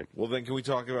this point. Well, then can we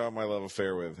talk about my love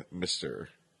affair with Mr.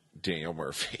 Daniel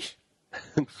Murphy?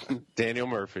 Daniel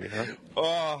Murphy, huh?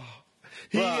 Oh,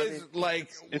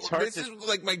 it's hard this is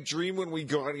like my dream when we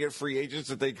go out and get free agents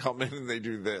that they come in and they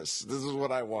do this. This is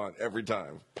what I want every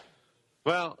time.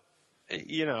 Well,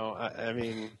 I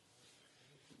mean,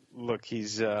 look,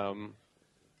 he's hitting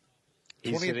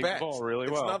the ball really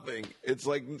well. It's nothing. It's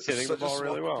like hitting the ball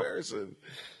really well. Comparison.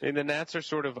 And the Nats are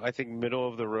sort of, I think, middle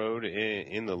of the road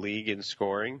in the league in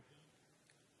scoring.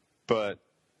 But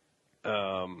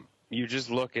you just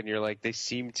look and you're like, they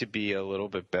seem to be a little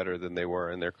bit better than they were,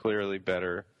 and they're clearly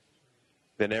better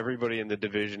than everybody in the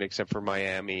division except for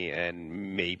Miami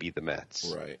and maybe the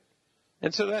Mets. Right.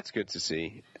 And so that's good to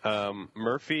see.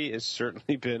 Murphy has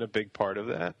certainly been a big part of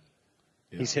that.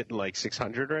 Yeah. He's hitting like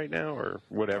 600 right now or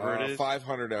whatever it is.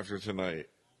 500 after tonight.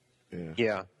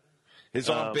 Yeah. His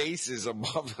on base is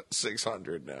above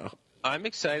 600 now. I'm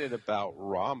excited about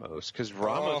Ramos because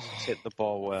Ramos is hitting the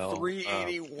ball well.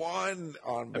 381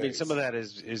 on base. I mean, some of that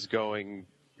is going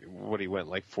he went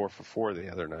like 4 for 4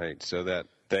 the other night, so that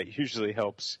usually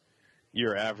helps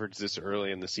your average this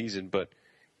early in the season. But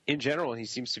in general, he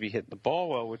seems to be hitting the ball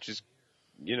well, which is,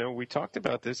 we talked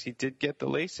about this. He did get the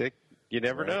LASIK. You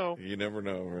never know. You never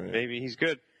know, right? Maybe he's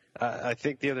good. I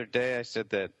think the other day I said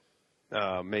that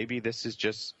maybe this is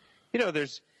just,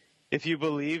 if you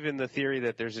believe in the theory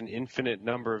that there's an infinite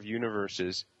number of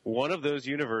universes, one of those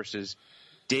universes,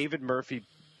 Daniel Murphy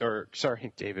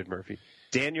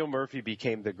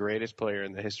became the greatest player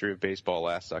in the history of baseball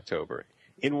last October.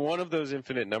 In one of those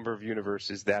infinite number of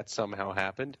universes, that somehow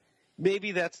happened.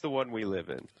 Maybe that's the one we live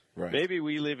in. Right. Maybe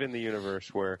we live in the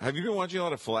universe where... Have you been watching a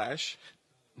lot of Flash?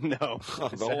 No.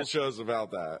 The whole show's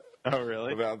about that. Oh,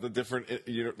 really? About the different,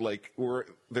 where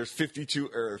there's 52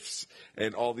 Earths,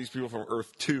 and all these people from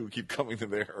Earth 2 keep coming to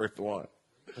their Earth 1.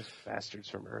 Those bastards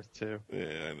from Earth 2. Yeah,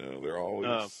 I know. They're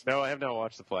always... no, I have not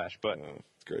watched The Flash, but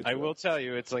it's great. I will tell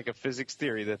you, it's like a physics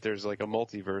theory that there's like a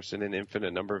multiverse and an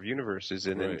infinite number of universes,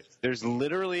 and then there's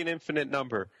literally an infinite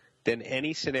number. Then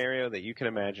any scenario that you can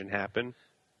imagine happens.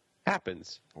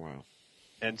 Wow.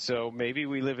 And so maybe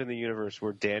we live in the universe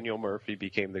where Daniel Murphy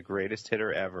became the greatest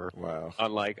hitter ever. Wow.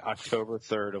 On like October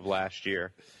 3rd of last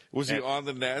year. Was he on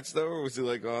the Nats though, or was he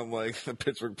like on like the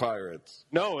Pittsburgh Pirates?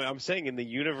 No, I'm saying in the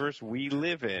universe we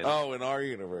live in. Oh, in our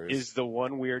universe. Is the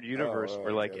one weird universe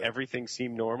where like everything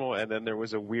seemed normal, and then there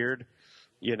was a weird,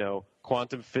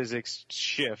 quantum physics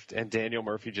shift, and Daniel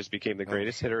Murphy just became the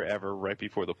greatest hitter ever right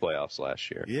before the playoffs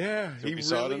last year. Yeah, so we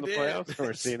saw it in the playoffs, or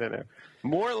we're seeing it now.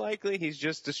 More likely, he's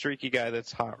just a streaky guy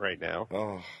that's hot right now.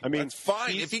 Oh, I mean, that's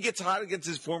fine. If he gets hot against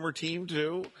his former team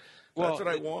too, that's what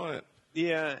I want.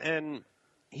 Yeah, and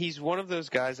he's one of those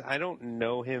guys. I don't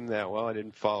know him that well. I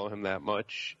didn't follow him that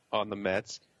much on the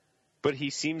Mets, but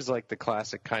he seems like the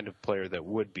classic kind of player that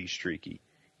would be streaky.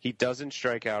 He doesn't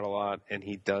strike out a lot, and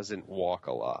he doesn't walk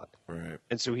a lot. Right.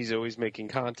 And so he's always making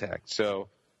contact. So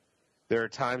there are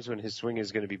times when his swing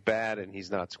is going to be bad and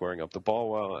he's not squaring up the ball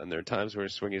well, and there are times where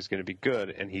his swing is going to be good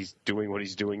and he's doing what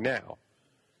he's doing now.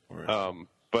 Right.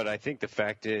 But I think the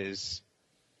fact is,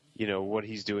 what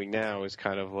he's doing now is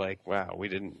kind of like, wow, we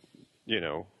didn't,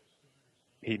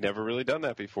 he'd never really done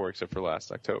that before except for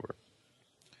last October.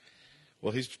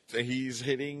 Well, he's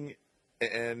hitting...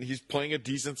 And he's playing a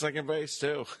decent second base,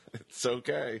 too. It's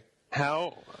okay.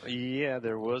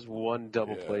 There was one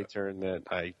double play turn that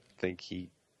I think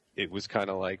it was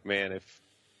kind of like, man,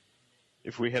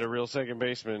 if we had a real second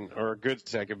baseman or a good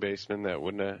second baseman, that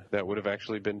would have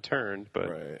actually been turned.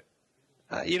 But,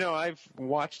 I've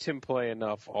watched him play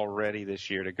enough already this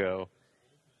year to go,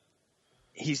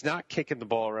 he's not kicking the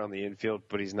ball around the infield,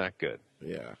 but he's not good.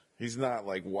 Yeah. He's not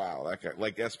like, wow, that guy,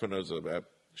 like Espinosa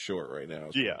short right now.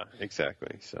 Yeah,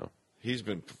 exactly. So he's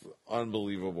been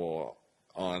unbelievable.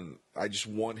 I just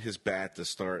want his bat to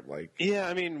start like. Yeah,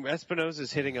 I mean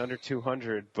Espinosa's hitting under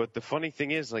 200, but the funny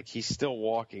thing is, like, he's still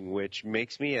walking, which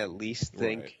makes me at least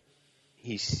think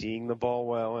he's seeing the ball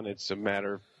well, and it's a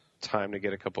matter of time to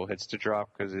get a couple hits to drop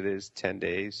because it is 10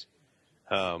 days.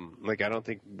 I don't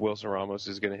think Wilson Ramos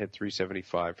is going to hit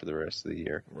 375 for the rest of the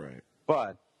year. Right.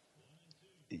 But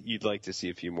you'd like to see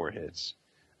a few more hits.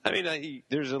 I mean,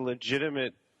 there's a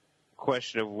legitimate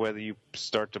question of whether you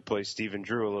start to play Stephen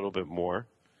Drew a little bit more.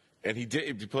 And he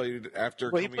did. He played after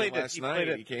coming in last night.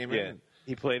 He came in.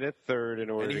 He played at third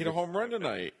in order. And he hit a home run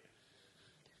tonight.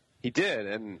 He did.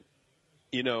 And,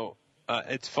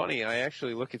 it's funny. I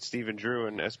actually look at Stephen Drew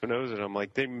and Espinosa, and I'm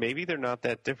like, maybe they're not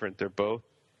that different. They're both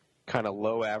kind of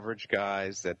low average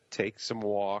guys that take some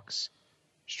walks,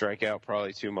 strike out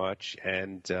probably too much,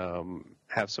 and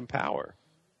have some power.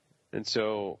 And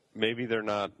so maybe they're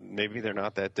not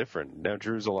that different. Now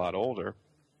Drew's a lot older,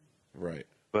 Right.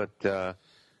 but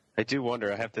I do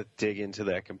wonder. I have to dig into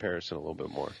that comparison a little bit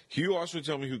more. Can you also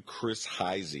tell me who Chris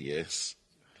Heisey is?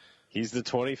 He's the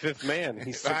 25th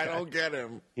man. I don't get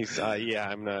him. He's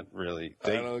I'm not really.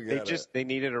 I don't get it. They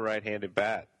needed a right-handed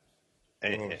bat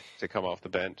to come off the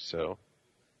bench, so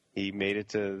he made it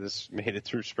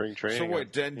through spring training. So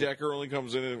what? Den Decker only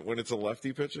comes in when it's a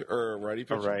lefty pitcher or a righty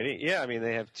pitcher? A righty? Yeah, I mean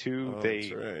they have two. Oh,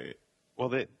 that's right. Well,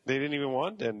 they didn't even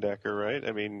want Den Decker, right?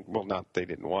 I mean, well, not they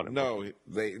didn't want him. No,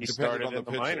 he started on in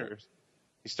the minors.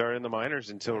 He started in the minors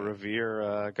until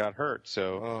Revere got hurt.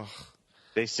 So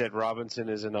they said Robinson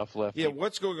is enough lefty. Yeah,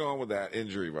 what's going on with that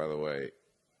injury, by the way?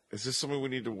 Is this something we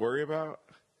need to worry about?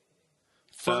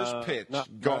 First pitch,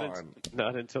 gone.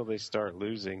 Not until they start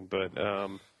losing, but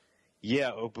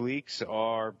obliques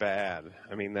are bad.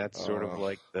 I mean, that's sort of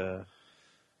like the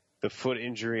foot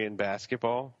injury in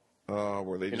basketball.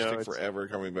 Where they just take forever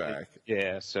coming back.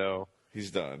 So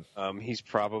he's done. He's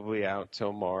probably out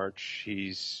till March.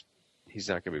 He's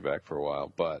not going to be back for a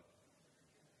while, but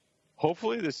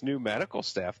hopefully this new medical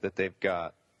staff that they've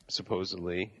got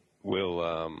supposedly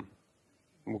will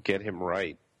get him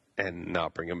right and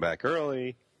not bring him back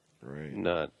early. Right.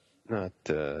 Not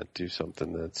do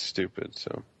something that's stupid.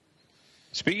 So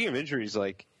speaking of injuries,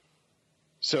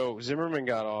 so Zimmerman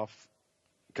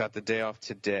got the day off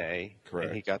today. Correct.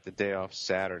 And he got the day off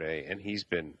Saturday, and he's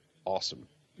been awesome.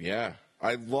 Yeah.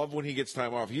 I love when he gets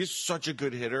time off. He's such a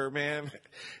good hitter, man.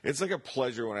 It's like a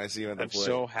pleasure when I see him at the plate. I'm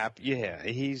so happy. Yeah,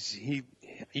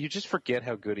 you just forget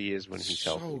how good he is when he's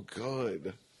healthy. So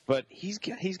good. But he's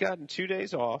gotten 2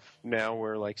 days off. Now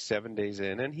we're like 7 days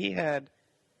in, and he had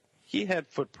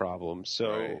foot problems. So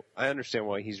right. I understand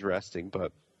why he's resting,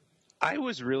 but I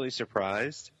was really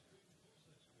surprised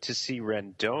to see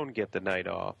Rendon get the night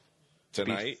off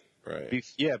tonight.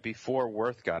 Right. Before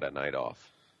Worth got a night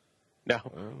off.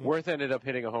 Now Worth ended up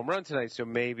hitting a home run tonight, so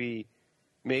maybe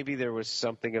there was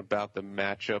something about the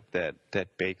matchup that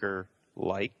Baker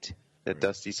liked. That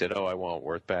Dusty said, "Oh, I want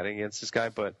Worth batting against this guy."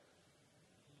 But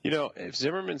if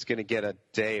Zimmerman's going to get a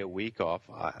day a week off,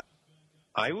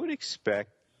 I would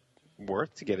expect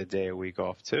Worth to get a day a week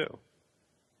off too.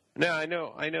 Now I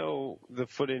know the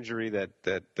foot injury that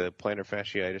the plantar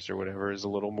fasciitis or whatever is a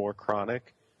little more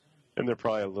chronic, and they're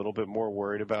probably a little bit more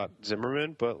worried about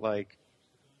Zimmerman. But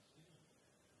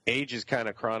age is kind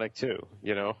of chronic too,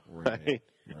 Right.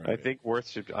 I think Worth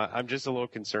should. I'm just a little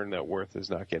concerned that Worth is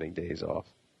not getting days off.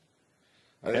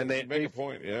 And they make a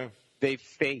point, yeah. They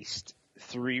faced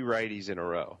 3 righties in a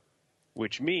row,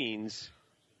 which means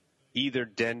either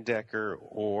Den Decker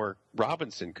or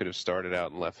Robinson could have started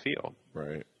out in left field.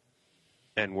 Right.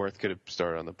 And Worth could have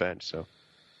started on the bench. So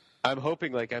I'm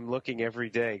hoping, I'm looking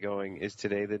every day going, is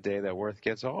today the day that Worth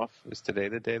gets off? Is today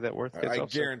the day that Worth gets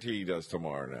off? I guarantee he does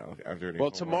tomorrow now.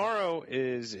 Tomorrow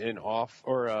is an off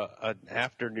or an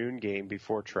afternoon game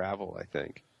before travel, I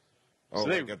think. Oh,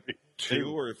 so a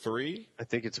 2 or 3? I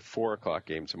think it's a 4:00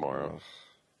 game tomorrow.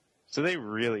 So they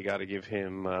really got to give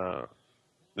him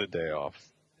the day off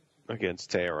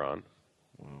against Tehran.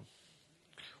 Wow.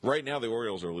 Right now, the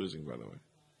Orioles are losing, by the way.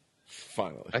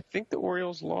 Finally. I think the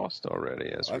Orioles lost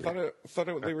already. I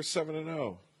thought they were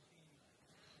 7-0.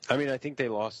 I mean, I think they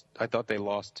lost. I thought they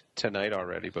lost tonight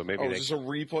already, but maybe. Is this a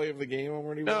replay of the game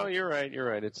already? No, you're right.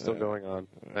 It's still going on.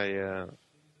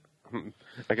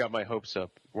 I got my hopes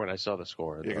up when I saw the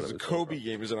score. Yeah, because the Kobe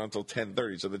game isn't until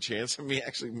 10:30, so the chance of me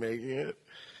actually making it,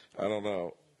 I don't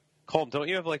know. Colton, don't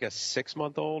you have like a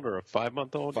 6-month-old or a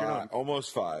 5-month-old?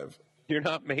 Almost 5. You're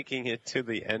not making it to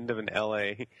the end of an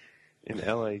LA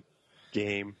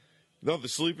game. No, the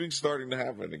sleeping's starting to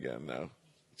happen again now.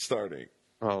 It's starting.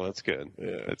 Oh, that's good.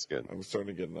 Yeah, that's good. I'm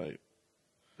starting to get night.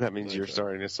 That means you're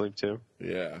starting to sleep too?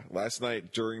 Yeah. Last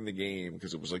night during the game,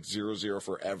 because it was 0-0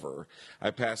 forever, I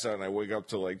pass out and I wake up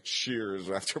to cheers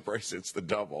after Bryce hits the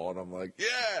double, and I'm like,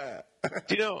 yeah.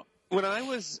 When I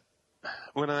was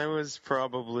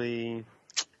probably,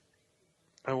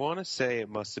 I want to say it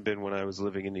must have been when I was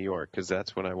living in New York, because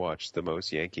that's when I watched the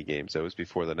most Yankee games. That was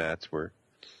before the Nats were,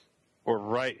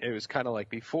 it was kind of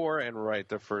before and right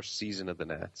the first season of the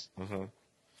Nats. Mm-hmm.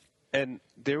 And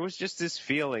there was just this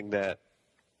feeling that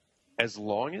as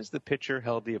long as the pitcher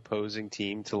held the opposing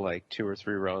team to 2 or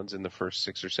 3 runs in the first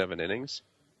 6 or 7 innings,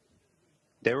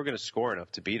 they were going to score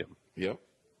enough to beat them. Yep.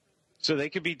 So they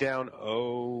could be down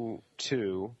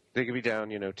 0-2. They could be down,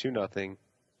 2-0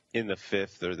 in the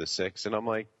 5th or the 6th. And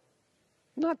I'm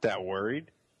not that worried.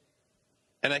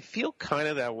 And I feel kind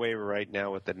of that way right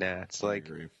now with the Nats. I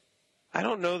agree. I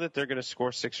don't know that they're going to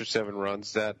score 6 or 7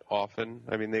 runs that often.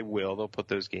 I mean, they will. They'll put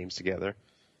those games together.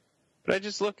 But I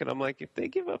just look and I'm like, if they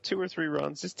give up 2 or 3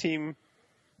 runs, this team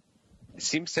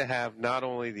seems to have not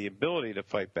only the ability to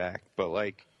fight back, but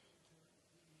like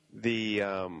the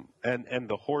and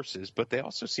the horses, but they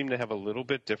also seem to have a little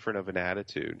bit different of an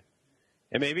attitude.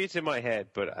 And maybe it's in my head,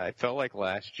 but I felt like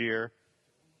last year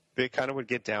they kind of would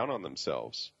get down on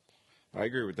themselves. I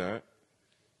agree with that.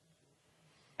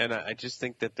 And I just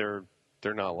think that they're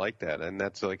not like that, and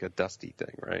that's like a Dusty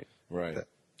thing, right? Right.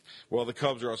 Well, the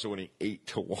Cubs are also winning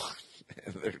 8-1,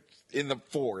 and they're in the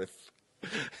 4th.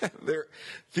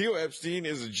 Theo Epstein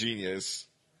is a genius.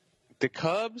 The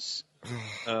Cubs.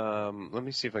 Let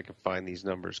me see if I can find these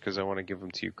numbers because I want to give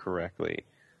them to you correctly.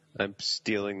 I'm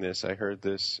stealing this. I heard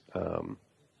this.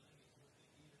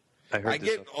 I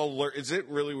get alert. Is it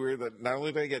really weird that not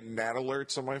only do I get Nat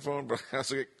alerts on my phone, but I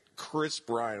also get Chris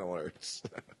Bryant alerts?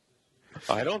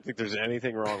 I don't think there's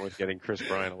anything wrong with getting Chris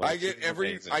Bryant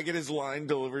alerts. I get his line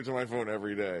delivered to my phone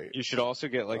every day. You should also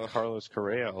get Carlos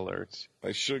Correa alerts.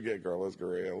 I should get Carlos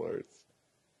Correa alerts.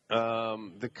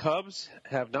 The Cubs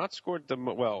have not scored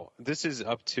well, this is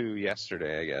up to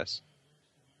yesterday, I guess.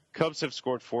 Cubs have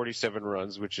scored 47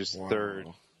 runs, which is third.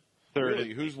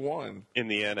 Really? Who's won? In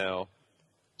the NL.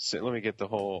 So let me get the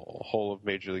whole of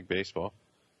Major League Baseball.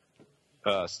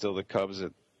 Still the Cubs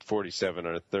at 47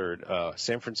 are third.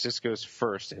 San Francisco's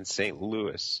first, and St.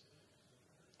 Louis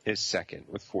is second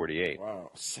with 48.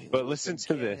 Wow. But listen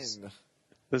to this.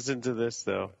 Listen to this,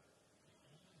 though.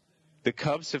 The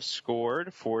Cubs have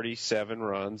scored 47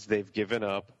 runs. They've given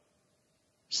up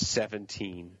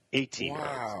 18 runs.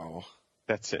 Wow.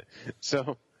 That's it.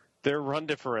 So their run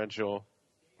differential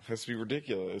has to be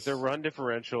ridiculous. Their run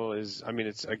differential is, I mean,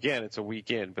 it's a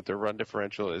weekend, but their run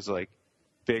differential is like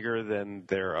bigger than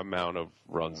their amount of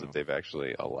runs that they've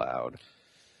actually allowed.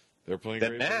 They're playing the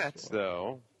great Nats, baseball.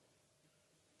 though,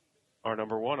 are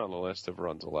number 1 on the list of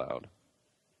runs allowed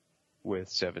with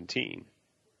 17.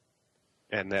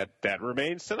 And that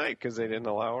remains tonight because they didn't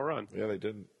allow a run. Yeah, they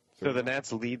didn't. So the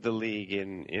Nats lead the league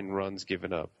in runs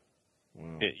given up.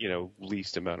 Wow.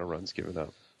 Least amount of runs given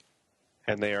up.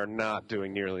 And they are not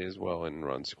doing nearly as well in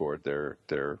runs scored.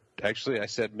 They're actually, I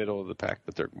said middle of the pack,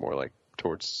 but they're more like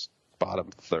towards bottom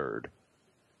third.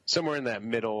 Somewhere in that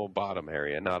middle bottom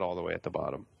area, not all the way at the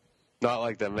bottom. Not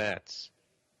like the Mets.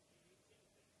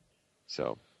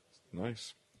 So.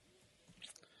 Nice.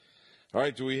 All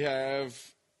right, do we have...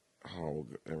 Oh,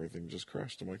 everything just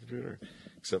crashed on my computer.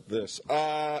 Except this.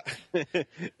 Now,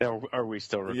 are we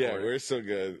still recording? Yeah, we're still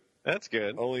good. That's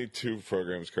good. Only 2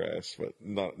 programs crashed, but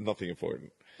nothing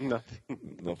important.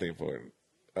 Nothing important.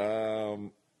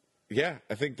 Yeah,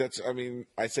 I think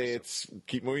I say it's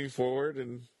keep moving forward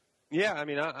and. Yeah, I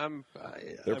mean, I'm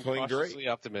playing cautiously great.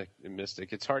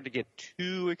 Optimistic. It's hard to get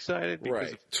too excited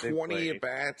because right. 20 at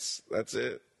bats. That's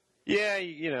it. Yeah,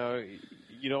 you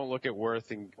don't look at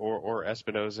Worth or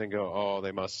Espinosa and go, oh,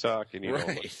 they must suck, and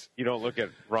you don't look at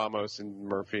Ramos and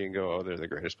Murphy and go, oh, they're the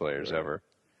greatest players ever.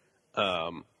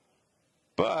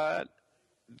 But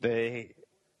they,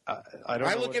 I don't.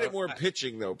 I look at it more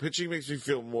pitching though. Pitching makes me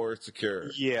feel more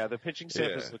secure. Yeah, the pitching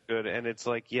staff look good, and it's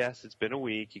like, yes, it's been a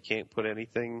week. You can't put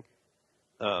anything.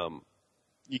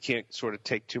 You can't sort of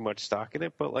take too much stock in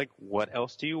it. But like, what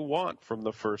else do you want from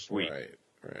the first week?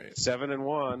 Right.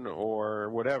 7-1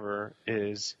 or whatever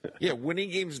is. Yeah,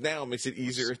 winning games now makes it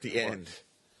easier at the end.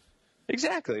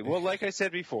 Exactly. Well, like I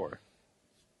said before,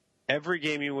 every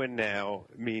game you win now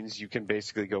means you can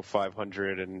basically go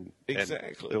 500 and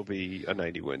it'll be a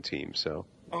 90-win team. So.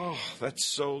 Oh, that's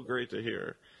so great to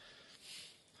hear.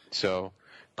 So,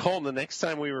 Colm, the next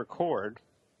time we record.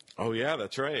 Oh, yeah,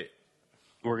 that's right.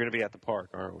 We're going to be at the park,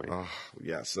 aren't we? Oh,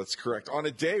 yes, that's correct. On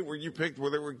a day where you picked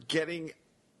where they were getting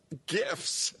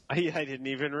gifts. I didn't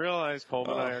even realize Colm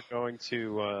and I are going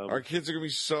to. Our kids are going to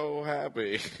be so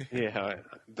happy. Yeah,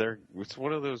 it's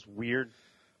one of those weird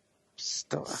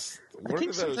stuff. I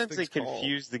think sometimes they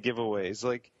confuse the giveaways.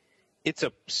 Like, it's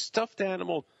a stuffed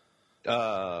animal. One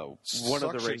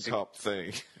of the racing cup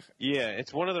thing. Yeah,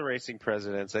 it's one of the racing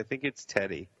presidents. I think it's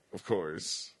Teddy. Of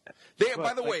course.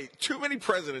 By the way, too many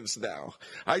presidents now.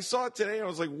 I saw it today. And I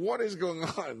was like, "What is going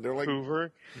on?" They're like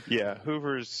Hoover. Yeah,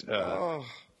 Hoover's.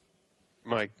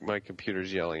 My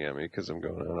computer's yelling at me because I'm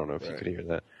going. I don't know if you could hear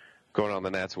that. Going on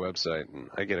the Nats website, and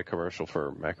I get a commercial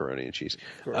for macaroni and cheese.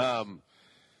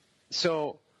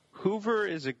 So Hoover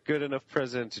is a good enough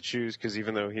president to choose because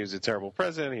even though he was a terrible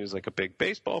president, he was like a big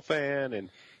baseball fan, and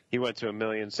he went to 1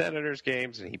 million Senators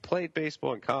games, and he played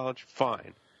baseball in college.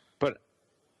 Fine, but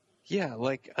Yeah,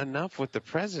 like enough with the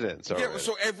presidents already. Yeah,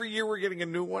 so every year we're getting a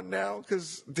new one now?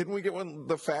 Because didn't we get one,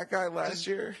 the fat guy last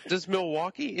year? Does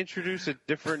Milwaukee introduce a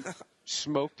different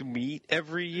smoked meat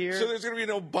every year? So there's going to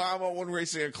be an Obama one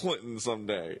racing a Clinton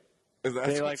someday. That's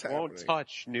they what's won't happening.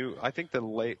 touch new. I think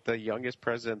the youngest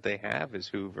president they have is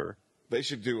Hoover. They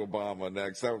should do Obama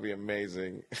next. That would be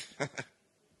amazing.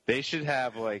 They should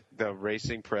have like the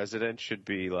racing president should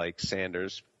be like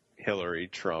Sanders, Hillary,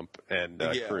 Trump, and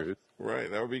Cruz.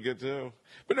 Right, that would be good too.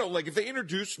 But no, like if they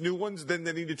introduce new ones, then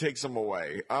they need to take some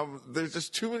away. There's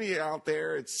just too many out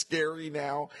there. It's scary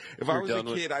now. If I was a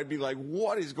kid, I'd be like,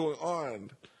 "What is going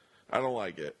on?" I don't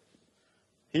like it.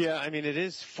 Yeah, I mean it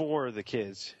is for the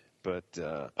kids, but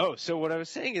so what I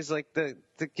was saying is like the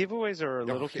giveaways are a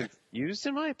little confused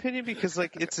in my opinion because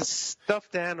like it's a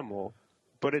stuffed animal,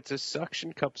 but it's a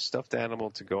suction cup stuffed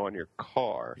animal to go on your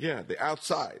car. Yeah, the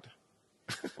outside.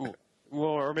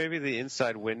 Well, or maybe the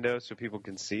inside window so people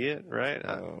can see it, right?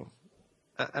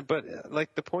 But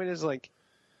like the point is like,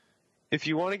 if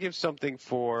you want to give something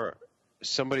for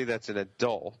somebody that's an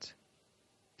adult,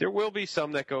 there will be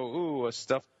some that go, "Ooh, a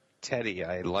stuffed teddy,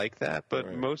 I like that."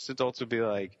 But most adults would be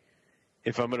like,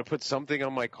 if I'm going to put something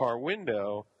on my car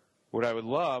window, what I would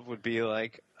love would be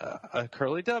like a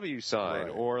Curly W sign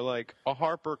or like a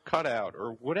Harper cutout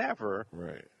or whatever.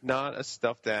 Right. Not a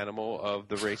stuffed animal of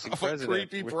the racing president. A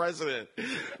creepy president.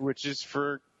 Which is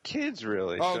for kids,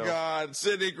 really. Oh, God.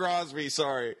 Sidney Crosby,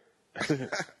 sorry.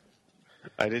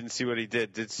 I didn't see what he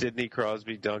did. Did Sidney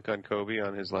Crosby dunk on Kobe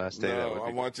on his last day? No,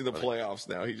 I'm watching the playoffs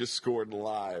now. He just scored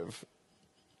live.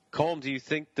 Colm, do you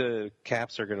think the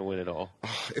Caps are going to win it all?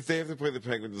 If they have to play the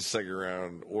Penguins in the second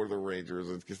round or the Rangers,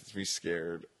 it gets me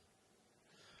scared.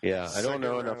 Yeah, I don't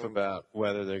know enough about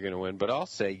whether they're going to win, but I'll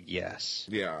say yes.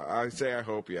 Yeah, I say I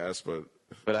hope yes, but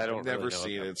I don't. I've never really know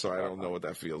seen it, so I don't know what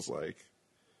that feels like.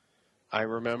 I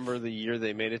remember the year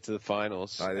they made it to the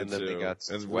finals, and then they got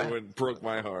swept. And broke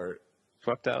my heart.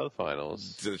 Swept out of the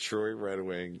finals. Detroit Red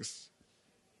Wings.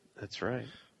 That's right.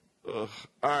 Ugh.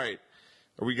 All right,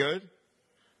 are we good?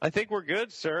 I think we're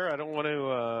good, sir. I don't want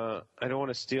to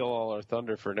steal all our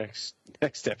thunder for next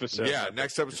episode. Yeah,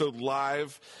 next episode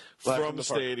live from the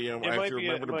stadium. I have to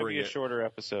remember to bring it. It might be a shorter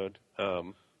episode.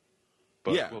 But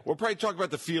we'll probably talk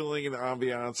about the feeling and the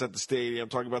ambiance at the stadium.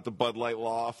 Talk about the Bud Light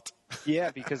Loft.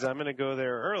 Yeah, because I'm going to go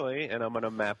there early and I'm going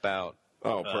to map out.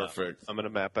 Oh, perfect. I'm going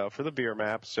to map out for the beer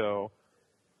map. So,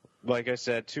 like I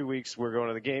said, 2 weeks we're going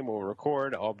to the game. We'll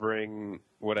record. I'll bring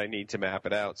what I need to map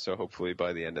it out. So hopefully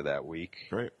by the end of that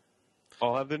week,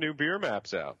 I'll have the new beer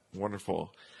maps out.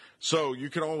 Wonderful. So you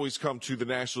can always come to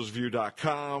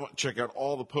thenationalsreview.com, check out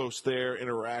all the posts there,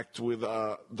 interact with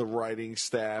the writing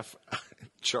staff,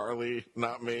 Charlie,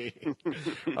 not me.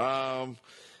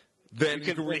 Then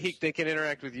they can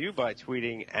interact with you by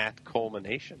tweeting at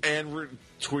Culmination. And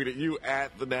tweet at you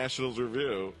at the Nationals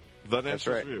Review. The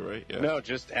Nationals Review, right? Yeah. No,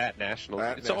 just at Nationals.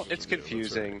 It's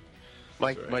confusing.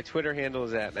 My Twitter handle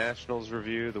is at Nationals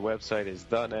Review. The website is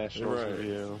The Nationals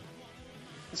Review.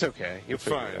 It's okay. You'll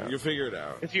figure it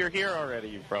out. If you're here already,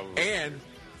 you probably. And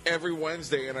every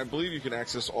Wednesday, and I believe you can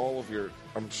access all of your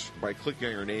by clicking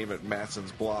on your name at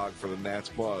Matson's blog for the Nats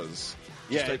Buzz.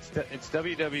 Yeah, it's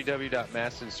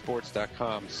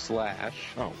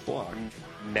www.matsonsports.com/ blog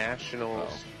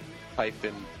Nationals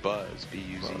Buzz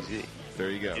BUZZ. There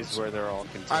you go. Is where they're all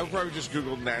contained. I would probably just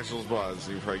Google Nationals Buzz,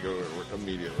 and you probably go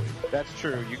immediately. That's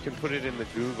true. You can put it in the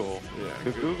Google. Yeah,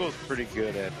 Google's pretty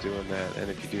good at doing that,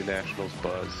 and if you do Nationals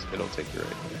Buzz, it'll take you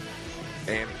right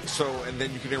there. And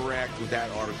then you can interact with that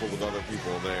article with other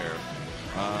people there.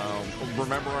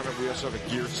 Remember, we also have a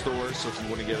gear store, so if you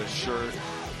want to get a shirt,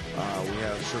 we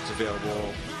have shirts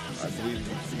available. I believe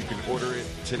you can order it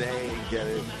today and get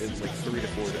it in like 3 to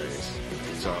 4 days.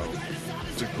 So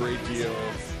it's a great deal,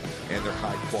 and they're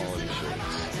high quality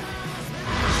shirts.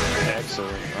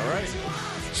 Excellent. All right.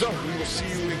 So we will see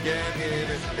you again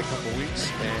in a couple weeks,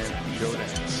 and go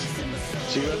Nats.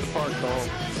 See you at the park, Paul.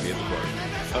 See you at the park.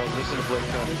 Listen to Blake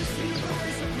Cummings.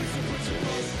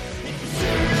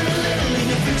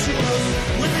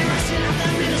 When they're rushing out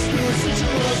the middle school,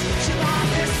 she like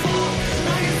this fool,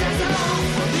 like it's